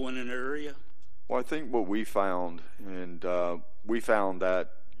can go in an area? Well, I think what we found, and we found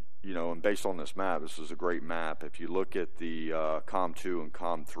that, and based on this map, this is a great map. If you look at the COM2 and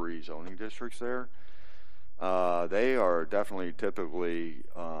COM3 zoning districts there, they are definitely typically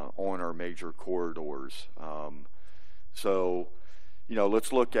on our major corridors. So,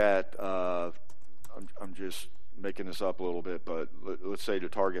 let's look at I'm just making this up a little bit, but let's say the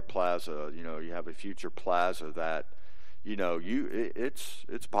Target Plaza, you have a future plaza that,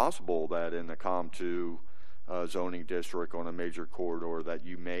 it's possible that in the COM2 zoning district on a major corridor that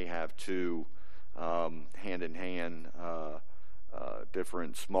you may have two hand-in-hand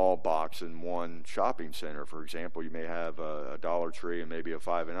different small box in one shopping center. For example, you may have a Dollar Tree and maybe a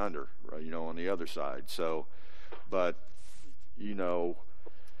 5 and Under, right, on the other side. So, but,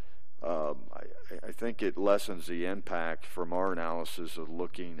 I think it lessens the impact from our analysis of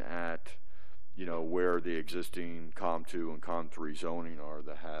looking at, where the existing COM2 and COM3 zoning are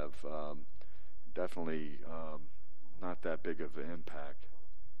that have definitely not that big of an impact.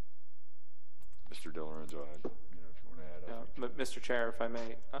 Mr. DeLorenzo, if you want to add. Mr. Chair, if I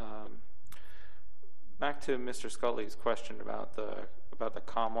may, back to Mr. Scully's question about the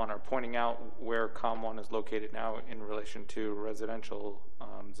COM1, or pointing out where COM1 is located now in relation to residential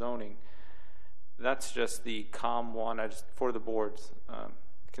zoning. That's just the COM1, for the board's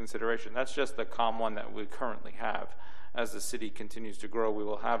consideration. That's just the COM1 that we currently have. As the city continues to grow, we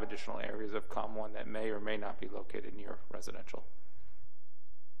will have additional areas of COM1 that may or may not be located near residential.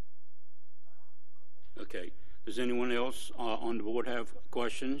 Okay. Does anyone else on the board have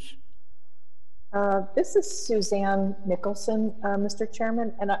questions? This is Suzanne Nicholson, Mr.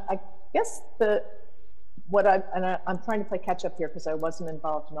 Chairman, and I guess I'm trying to play catch up here because I wasn't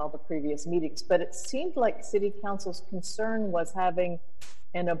involved in all the previous meetings, but it seemed like City Council's concern was having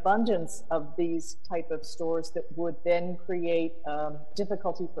an abundance of these type of stores that would then create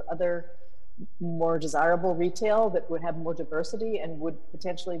difficulty for other more desirable retail that would have more diversity and would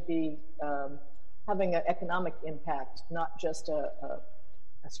potentially be having an economic impact, not just a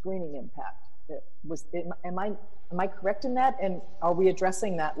screening impact. Am I correct in that? And are we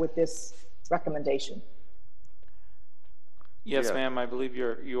addressing that with this recommendation? Yes, ma'am. I believe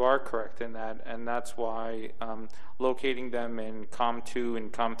you are correct in that, and that's why locating them in COM2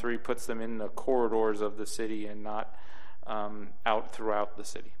 and COM3 puts them in the corridors of the city and not out throughout the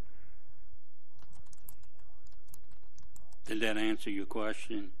city. Did that answer your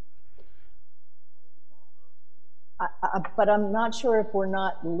question? But I'm not sure if we're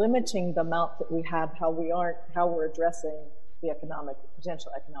not limiting the amount that we have, how we're addressing the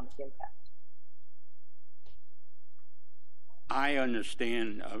potential economic impact. I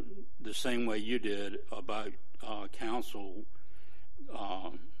understand the same way you did about council,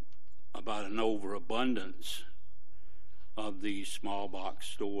 about an overabundance of these small box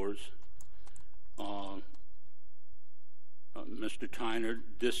stores. Mr. Tyner,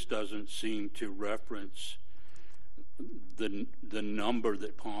 this doesn't seem to reference the number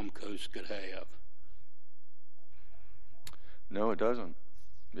that Palm Coast could have. No, it doesn't.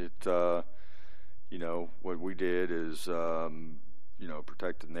 It what we did is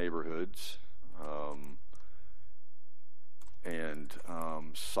protect the neighborhoods and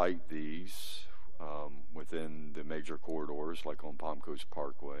site these within the major corridors, like on Palm Coast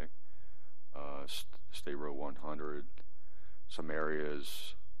Parkway, State Road 100, some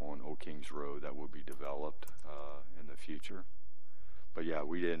areas on Old Kings Road that will be developed in the future. But yeah,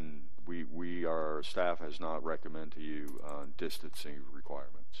 our staff has not recommended to you distancing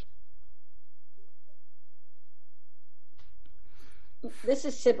requirements. This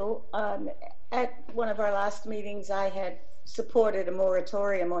is Sybil. At one of our last meetings, I had supported a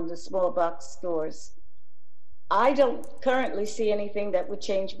moratorium on the small box stores. I don't currently see anything that would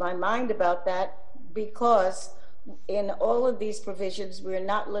change my mind about that, because in all of these provisions, we're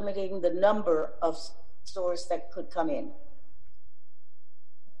not limiting the number of stores that could come in.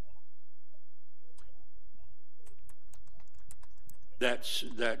 That's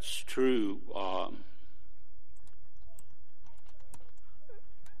true.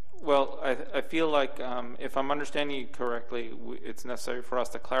 Well, I feel like if I'm understanding you correctly, it's necessary for us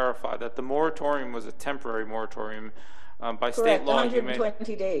to clarify that the moratorium was a temporary moratorium. By state law,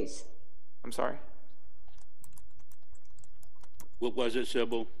 120 days. I'm sorry? What was it,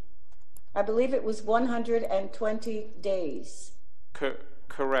 Sybil? I believe it was 120 days.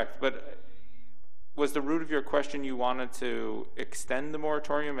 Correct, but was the root of your question you wanted to extend the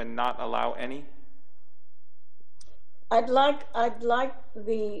moratorium and not allow any? I'd like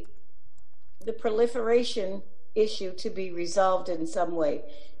the proliferation issue to be resolved in some way,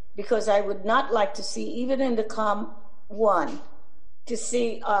 because I would not like to see, even in the COM1, to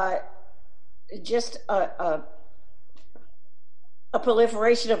see just a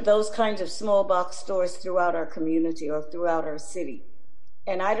proliferation of those kinds of small box stores throughout our community or throughout our city.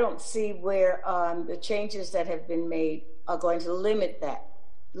 And I don't see where the changes that have been made are going to limit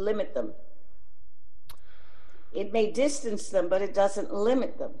them. It may distance them, but it doesn't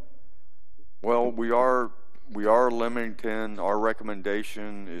limit them. Well, we are limiting. Our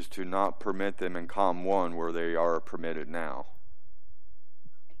recommendation is to not permit them in COM 1 where they are permitted now.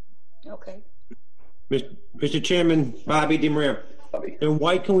 Okay. Mr. Chairman, Bobby DeMaria. Then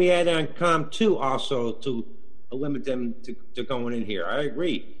why can we add on COM 2 also to limit them to going in here? I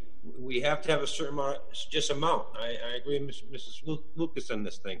agree. We have to have a certain amount. I agree with Mrs. Lucas on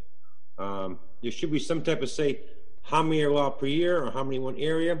this thing. There should be some type of say how many are allowed per year or how many in one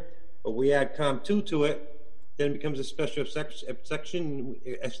area, but we add COM 2 to it, then it becomes a special exception,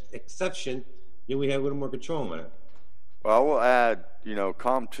 then we have a little more control on it. Well, I will add,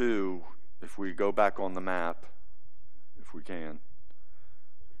 COM 2, if we go back on the map, if we can.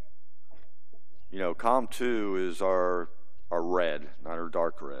 COM 2 is our red, not our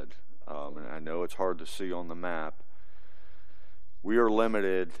dark red. And I know it's hard to see on the map. We are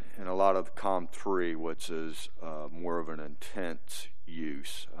limited in a lot of COM 3, which is more of an intense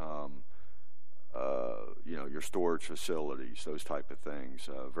use. Your storage facilities, those type of things,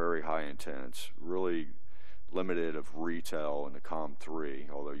 very high intense, really limited of retail in the COM 3,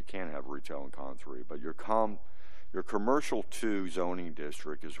 although you can have retail in COM 3. But your commercial 2 zoning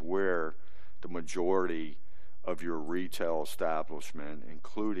district is where the majority of your retail establishment,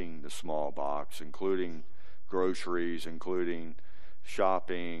 including the small box, including groceries, including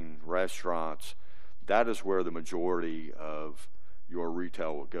shopping, restaurants, that is where the majority of your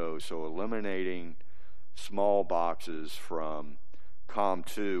retail will go. So eliminating small boxes from COM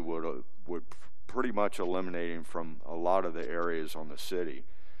 2 would pretty much eliminating from a lot of the areas on the city.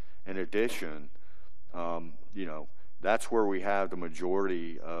 In addition, that's where we have the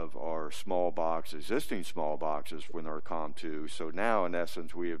majority of our existing small boxes when they're COM 2. So now, in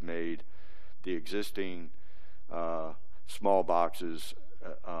essence, we have made the existing small boxes,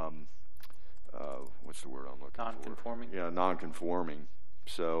 what's the word I'm looking for? Non-conforming? Yeah, non-conforming.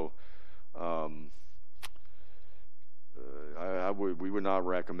 So we would not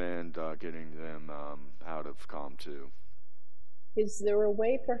recommend getting them out of COM 2. Is there a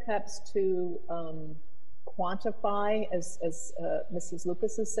way perhaps to quantify, as Mrs.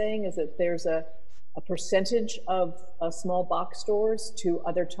 Lucas is saying, is that there's a percentage of small box stores to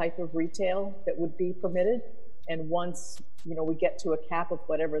other type of retail that would be permitted? And once, we get to a cap of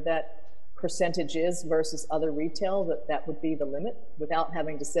whatever that percentage is versus other retail, that would be the limit without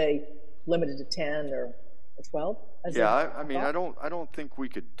having to say limited to 10 or 12? I don't think we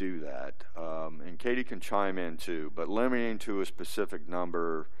could do that. And Katie can chime in too, but limiting to a specific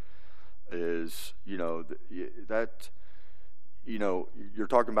number is, you're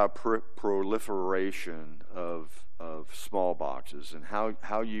talking about proliferation of small boxes, and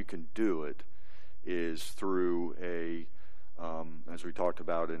how you can do it is through as we talked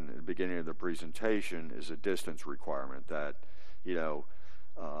about in the beginning of the presentation, is a distance requirement that,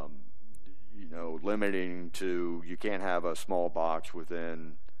 limiting to, you can't have a small box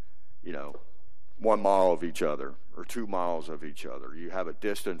within, 1 mile of each other or 2 miles of each other. You have a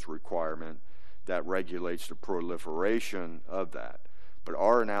distance requirement that regulates the proliferation of that. But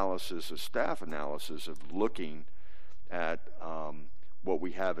our analysis, a staff analysis of looking at what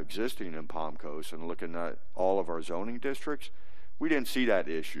we have existing in Palm Coast and looking at all of our zoning districts, we didn't see that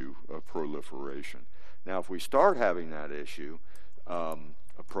issue of proliferation. Now, if we start having that issue, a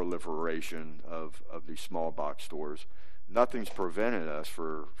proliferation of these small box stores, nothing's prevented us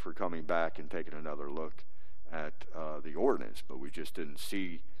for coming back and taking another look at the ordinance, but we just didn't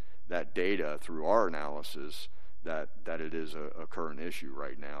see that data through our analysis that it is a current issue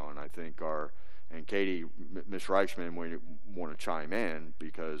right now. And I think and Katie, Ms. Reichman, we want to chime in,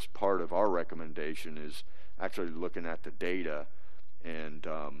 because part of our recommendation is actually looking at the data and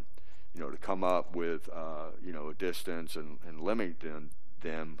to come up with a distance and limiting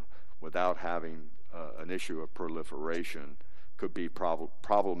them without having an issue of proliferation could be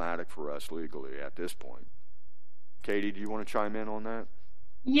problematic for us legally at this point. Katie, do you want to chime in on that?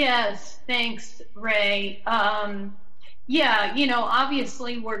 Yes, thanks, Ray.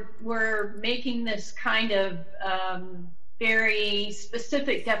 Obviously we're making this kind of very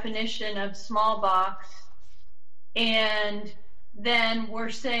specific definition of small box, and then we're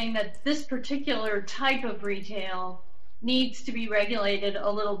saying that this particular type of retail needs to be regulated a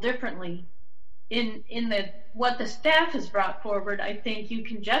little differently. In what the staff has brought forward, I think you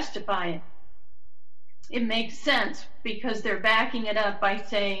can justify it. It makes sense because they're backing it up by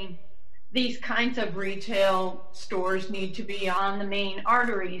saying these kinds of retail stores need to be on the main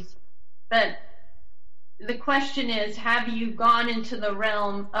arteries. But the question is, have you gone into the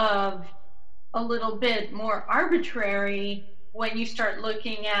realm of a little bit more arbitrary when you start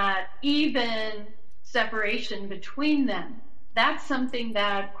looking at even separation between them? that's something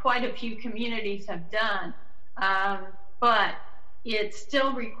that quite a few communities have done. But it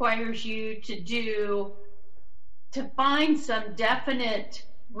still requires you to find some definite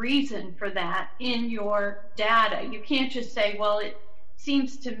reason for that in your data. You can't just say, well, it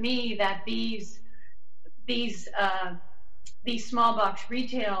seems to me that these small box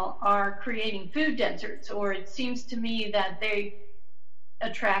retail are creating food deserts, or it seems to me that they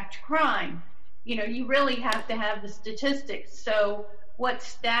attract crime. You know, you really have to have the statistics. So what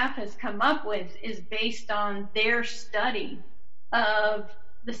staff has come up with is based on their study of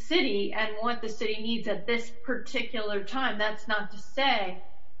the city and what the city needs at this particular time. That's not to say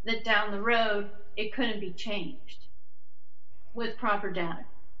that down the road it couldn't be changed with proper data.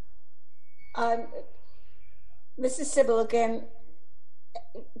 Mrs. Sybil again.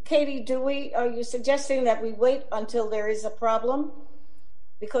 Katie, are you suggesting that we wait until there is a problem?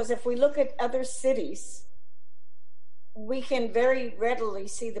 Because if we look at other cities, we can very readily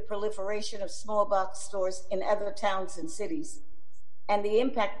see the proliferation of small box stores in other towns and cities, and the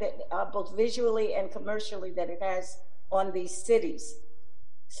impact that both visually and commercially that it has on these cities.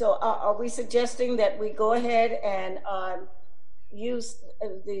 So are we suggesting that we go ahead and use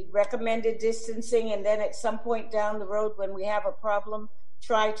the recommended distancing, and then at some point down the road when we have a problem,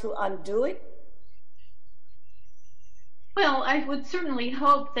 try to undo it? Well, I would certainly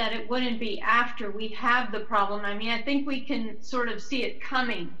hope that it wouldn't be after we have the problem. I mean, I think we can sort of see it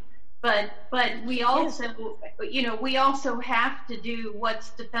coming, but we also, we also have to do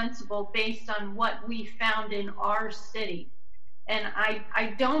what's defensible based on what we found in our city. And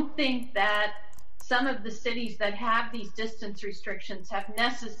I don't think that some of the cities that have these distance restrictions have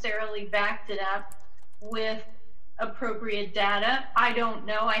necessarily backed it up with appropriate data. I don't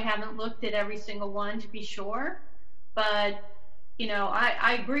know. I haven't looked at every single one to be sure. But,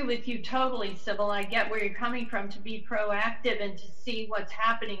 I agree with you totally, Sybil. I get where you're coming from, to be proactive and to see what's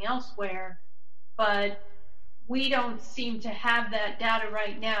happening elsewhere. But we don't seem to have that data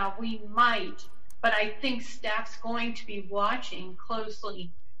right now. We might, but I think staff's going to be watching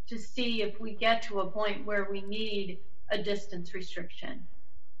closely to see if we get to a point where we need a distance restriction.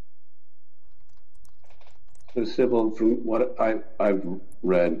 So, Sybil, from what I've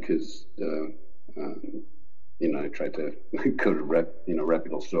read, because I tried to go to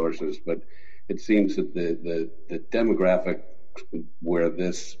reputable sources, but it seems that the demographic where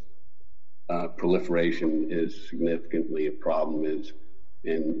this proliferation is significantly a problem is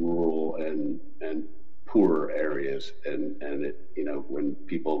in rural and poorer areas, and it, when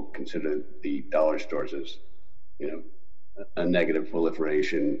people consider the dollar stores as a negative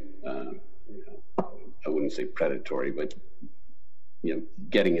proliferation, I wouldn't say predatory, but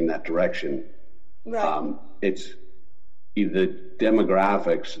getting in that direction. Right. It's the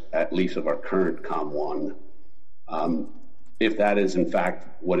demographics, at least of our current COM1, if that is in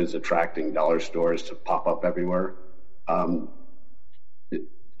fact what is attracting dollar stores to pop up everywhere,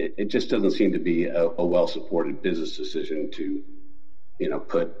 it just doesn't seem to be a well-supported business decision to,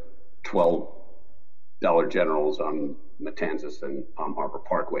 put 12 Dollar Generals on Matanzas and Palm Harbor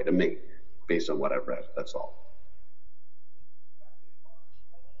Parkway, to me, based on what I've read. That's all.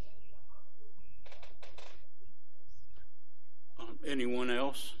 Anyone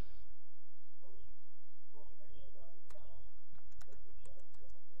else?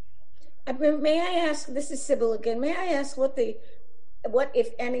 May I ask, this is Sybil again, may I ask what if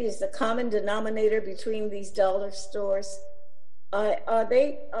any is the common denominator between these dollar stores? Are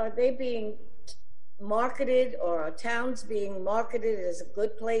they being marketed, or are towns being marketed as a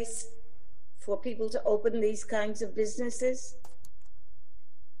good place for people to open these kinds of businesses?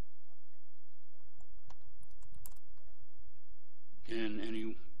 Can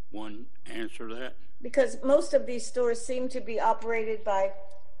anyone answer that? Because most of these stores seem to be operated by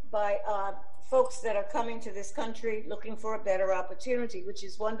folks that are coming to this country looking for a better opportunity, which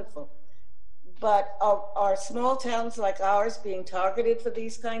is wonderful. But are small towns like ours being targeted for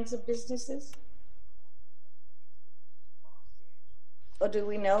these kinds of businesses? Or do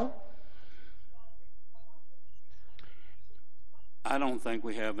we know? I don't think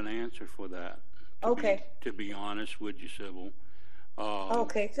we have an answer for that. Okay. To be honest with you, Sybil.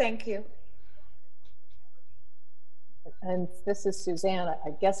 Okay, thank you. And this is Suzanne.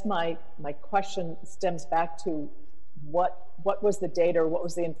 I guess my question stems back to what was the data, or what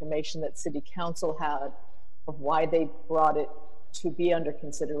was the information that City Council had of why they brought it to be under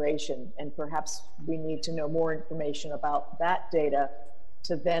consideration, and perhaps we need to know more information about that data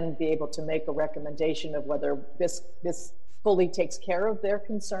to then be able to make a recommendation of whether this fully takes care of their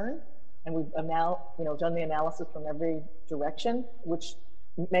concern. And we've done the analysis from every direction, which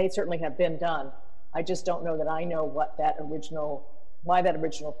may certainly have been done. I just don't know that I know why that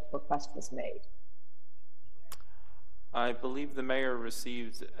original request was made. I believe the mayor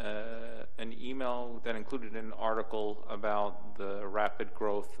received an email that included an article about the rapid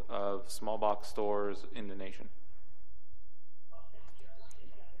growth of small box stores in the nation.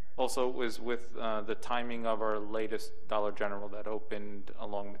 Also, it was with the timing of our latest Dollar General that opened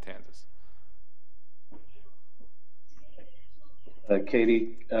along Matanzas.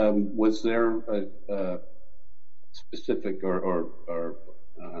 Katie, was there a specific, or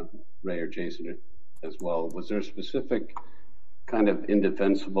Ray or Jason as well, was there a specific kind of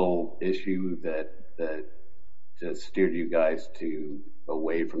indefensible issue that just steered you guys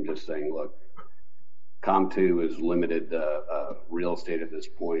away from just saying, look, COM2 is limited real estate at this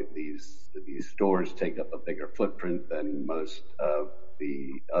point. These stores take up a bigger footprint than most of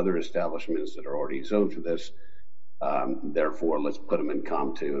the other establishments that are already zoned for this. Therefore, let's put them in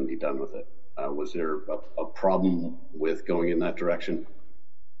COM2 and be done with it. Was there a problem with going in that direction?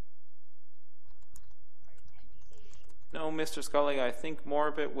 No, Mr. Scully, I think more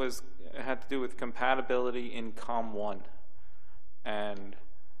of it had to do with compatibility in COM1. And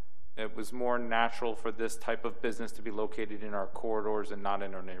it was more natural for this type of business to be located in our corridors and not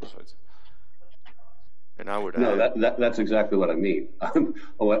in our neighborhoods. And I would No, that's exactly what I mean.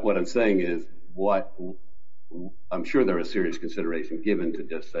 What I'm saying is, I'm sure there was serious consideration given to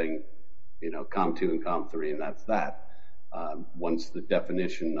just saying, COM2 and COM3, and that's that. Once the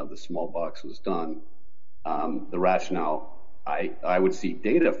definition of the small box was done, the rationale I would see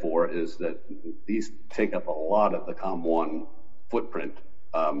data for is that these take up a lot of the COM1 footprint,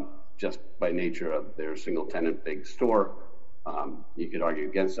 just by nature of their single tenant big store. You could argue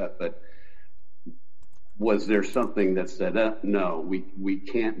against that, but was there something that said, no, we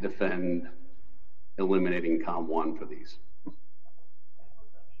can't defend eliminating COM1 for these?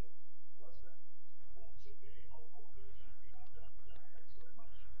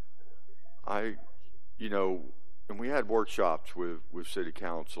 And we had workshops with city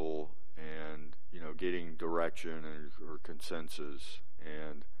council and, getting direction or consensus.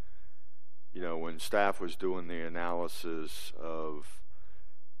 And, when staff was doing the analysis of,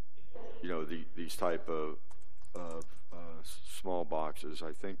 these type of small boxes,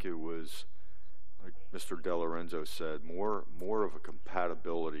 I think it was, like Mr. DeLorenzo said, more of a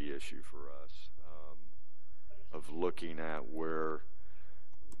compatibility issue for us, of looking at where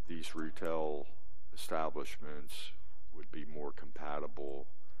these retail establishments would be more compatible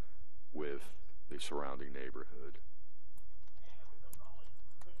with the surrounding neighborhood.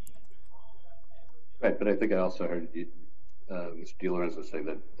 Right, but I think I also heard Mr. DeLorenzo say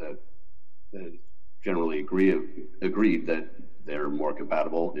that generally agreed that they're more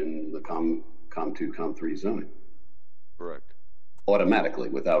compatible in the COM2, COM3 zoning. Correct. Automatically,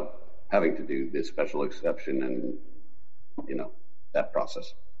 without having to do this special exception and, that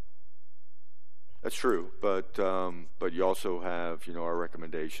process. That's true, but you also have, our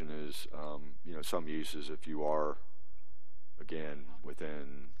recommendation is, some uses, if you are, again,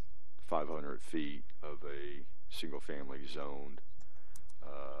 within 500 feet of a single-family zoned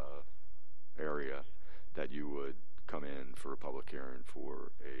area, that you would come in for a public hearing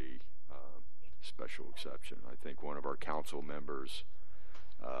for a special exception. I think one of our council members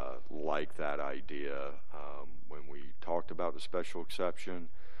liked that idea when we talked about the special exception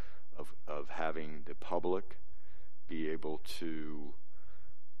of having the public be able to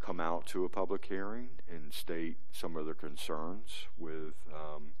come out to a public hearing and state some of their concerns with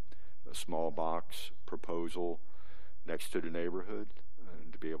a small box proposal next to the neighborhood,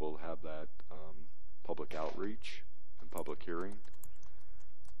 and to be able to have that public outreach and public hearing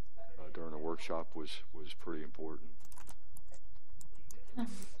during a workshop was pretty important.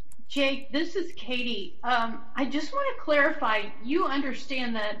 Jake, this is Katie. I just want to clarify, you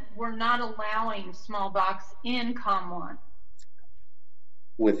understand that we're not allowing small box in COM1?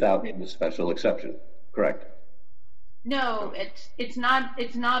 Without the special exception, correct? No, it's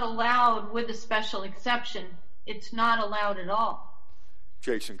not allowed with a special exception. It's not allowed at all.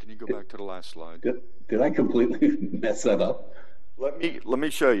 Jason, can you go back to the last slide? Did I completely mess that up? Let me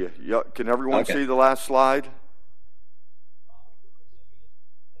show you. Can everyone Okay. see the last slide?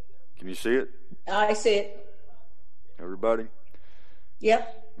 Can you see it? I see it. Everybody?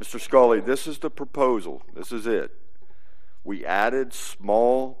 Yep. Mr. Scully, this is the proposal. This is it. We added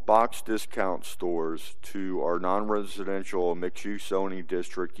small box discount stores to our non-residential mixed-use zoning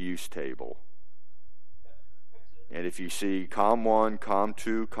district use table. And if you see COM1,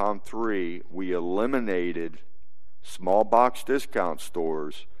 COM2, COM3, we eliminated small box discount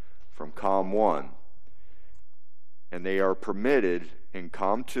stores from COM1. And they are permitted in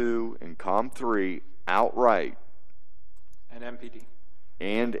COM 2 and COM 3 outright. And MPD.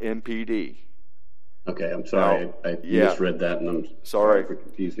 And MPD. Okay, I'm sorry. Now, I yeah. misread that, and I'm sorry for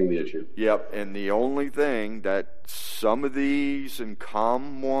confusing the issue. Yep, and the only thing that some of these in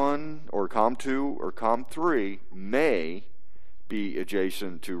COM 1 or COM 2 or COM 3 may be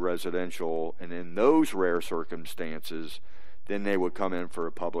adjacent to residential, and in those rare circumstances, then they would come in for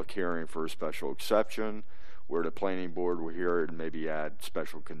a public hearing for a special exception, where the planning board will hear it and maybe add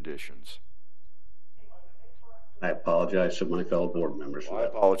special conditions. I apologize to my fellow board members for I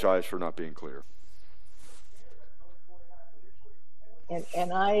that. apologize for not being clear.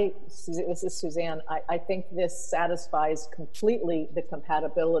 And this is Suzanne, I think this satisfies completely the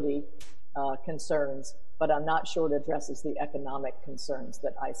compatibility concerns, but I'm not sure it addresses the economic concerns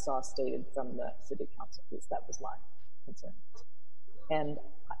that I saw stated from the city council piece. That was my concern. And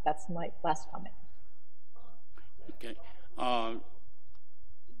that's my last comment. Okay.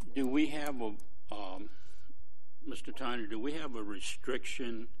 Do we have a, Mr. Tyner, do we have a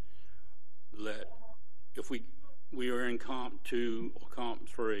restriction that if we are in COMP 2 or COMP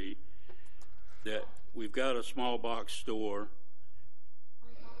 3, that we've got a small box store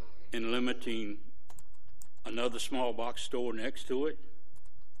and limiting another small box store next to it?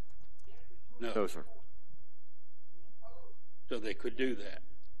 No, sir. So they could do that?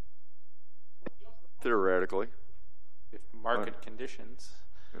 Theoretically. If market conditions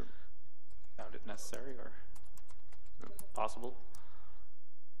found it necessary or possible.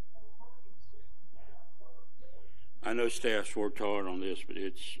 I know staff's worked hard on this, but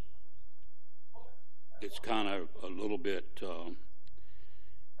it's kind of a little bit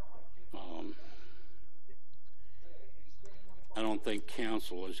I don't think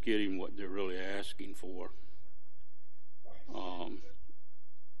council is getting what they're really asking for on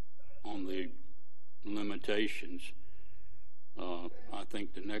the limitations. I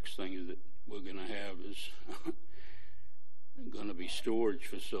think the next thing that we're going to have is going to be storage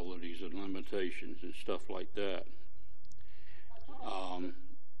facilities and limitations and stuff like that.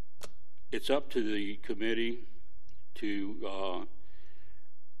 It's up to the committee to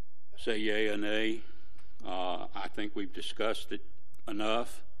say yay or nay. I think we've discussed it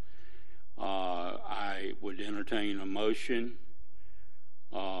enough. I would entertain a motion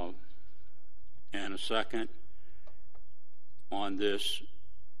and a second on this,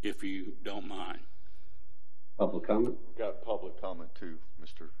 if you don't mind. Public comment? We've got public comment too,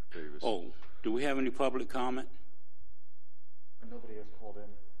 Mr. Davis. Oh, do we have any public comment? Nobody has called in.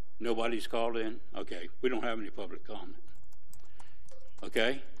 Nobody's called in? Okay, we don't have any public comment.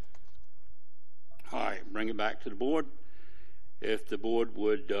 Okay? All right, bring it back to the board. If the board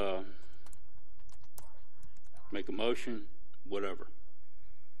would make a motion, whatever.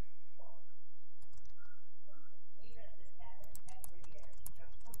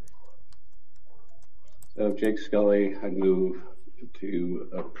 So Jake Scully, I move to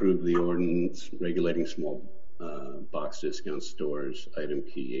approve the ordinance regulating small box discount stores, item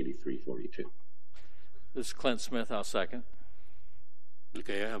key 8342. This is Clint Smith. I'll second.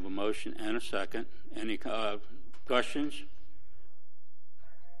 Okay, I have a motion and a second. Any questions?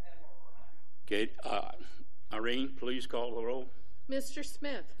 Okay, Irene, please call the roll. Mr.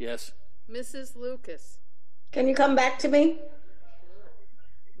 Smith? Yes. Mrs. Lucas? Can you come back to me?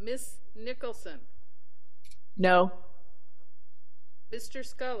 Miss Nicholson? No. Mr.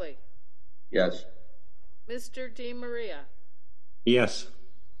 Scully? Yes. Mr. DiMaria? Yes.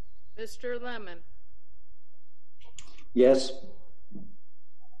 Mr. Lemon? Yes.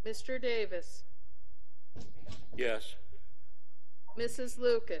 Mr. Davis? Yes. Mrs.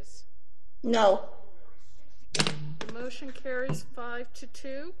 Lucas? No. The motion carries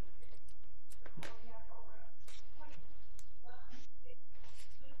 5-2.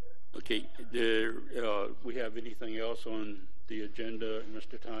 Okay, we have anything else on the agenda,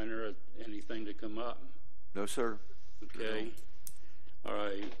 Mr. Tyner? Anything to come up? No, sir. Okay. All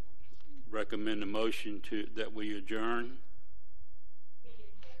right. Recommend a motion that we adjourn.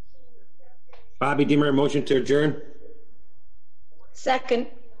 Bobby Demer, motion to adjourn. Second,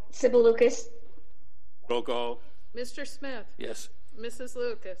 Sybil Lucas. Roll call. Mr. Smith? Yes. Mrs.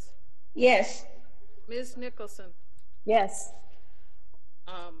 Lucas? Yes. Ms. Nicholson? Yes.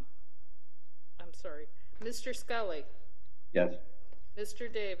 I'm sorry. Mr. Scully? Yes.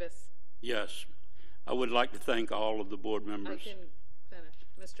 Mr. Davis? Yes. I would like to thank all of the board I members. can finish.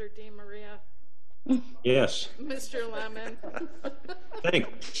 Mr. DiMaria? Yes. Mr. Lemon?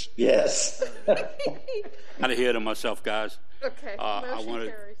 Thanks. Yes. Kind of ahead of myself, guys. Okay. Motion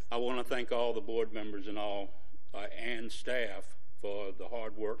carries. I want to thank all the board members and all and staff for the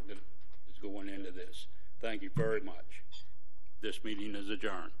hard work that is going into this. Thank you very much. This meeting is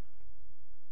adjourned.